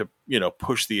trying to,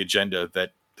 push the agenda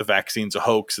that the vaccine's a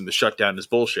hoax and the shutdown is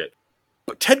bullshit.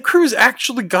 But Ted Cruz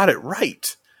actually got it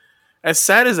right. As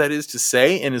sad as that is to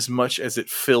say, and as much as it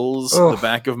fills the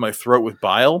back of my throat with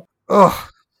bile,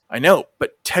 I know,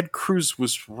 but Ted Cruz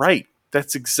was right.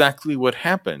 That's exactly what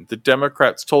happened. The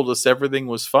Democrats told us everything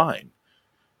was fine,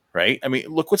 right? I mean,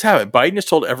 look what's happened. Biden has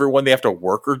told everyone they have to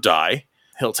work or die.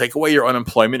 He'll take away your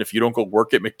unemployment if you don't go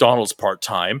work at McDonald's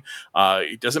part-time.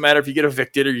 It doesn't matter if you get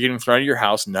evicted or you're getting thrown out of your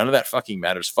house. None of that fucking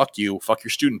matters. Fuck you. Fuck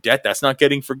your student debt. That's not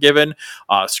getting forgiven.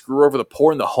 Screw over the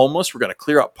poor and the homeless. We're going to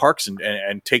clear out parks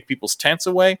and take people's tents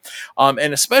away. And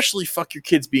especially fuck your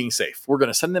kids being safe. We're going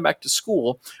to send them back to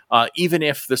school. Even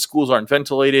if the schools aren't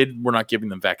ventilated, we're not giving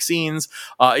them vaccines.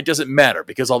 It doesn't matter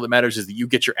because all that matters is that you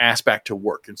get your ass back to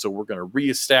work. And so we're going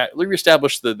to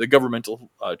reestablish the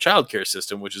governmental childcare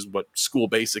system, which is what school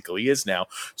basically is now,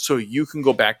 so you can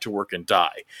go back to work and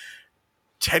die.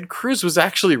 Ted Cruz was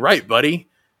actually right, buddy.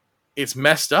 It's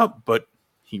messed up, but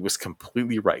he was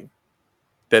completely right.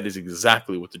 That is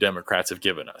exactly what the Democrats have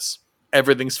given us.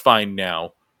 Everything's fine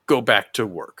now. Go back to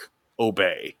work.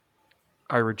 Obey.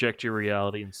 I reject your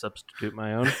reality and substitute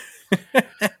my own.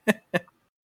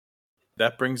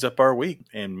 That brings up our week,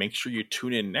 and make sure you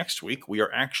tune in next week. We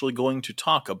are actually going to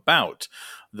talk about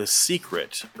the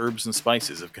secret herbs and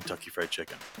spices of Kentucky Fried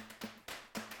Chicken.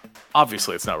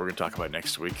 Obviously, it's not what we're going to talk about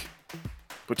next week.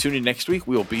 But tune in next week.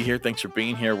 We will be here. Thanks for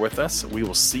being here with us. We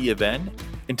will see you then.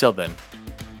 Until then,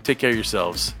 take care of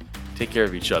yourselves, take care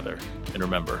of each other, and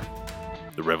remember,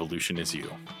 the revolution is you.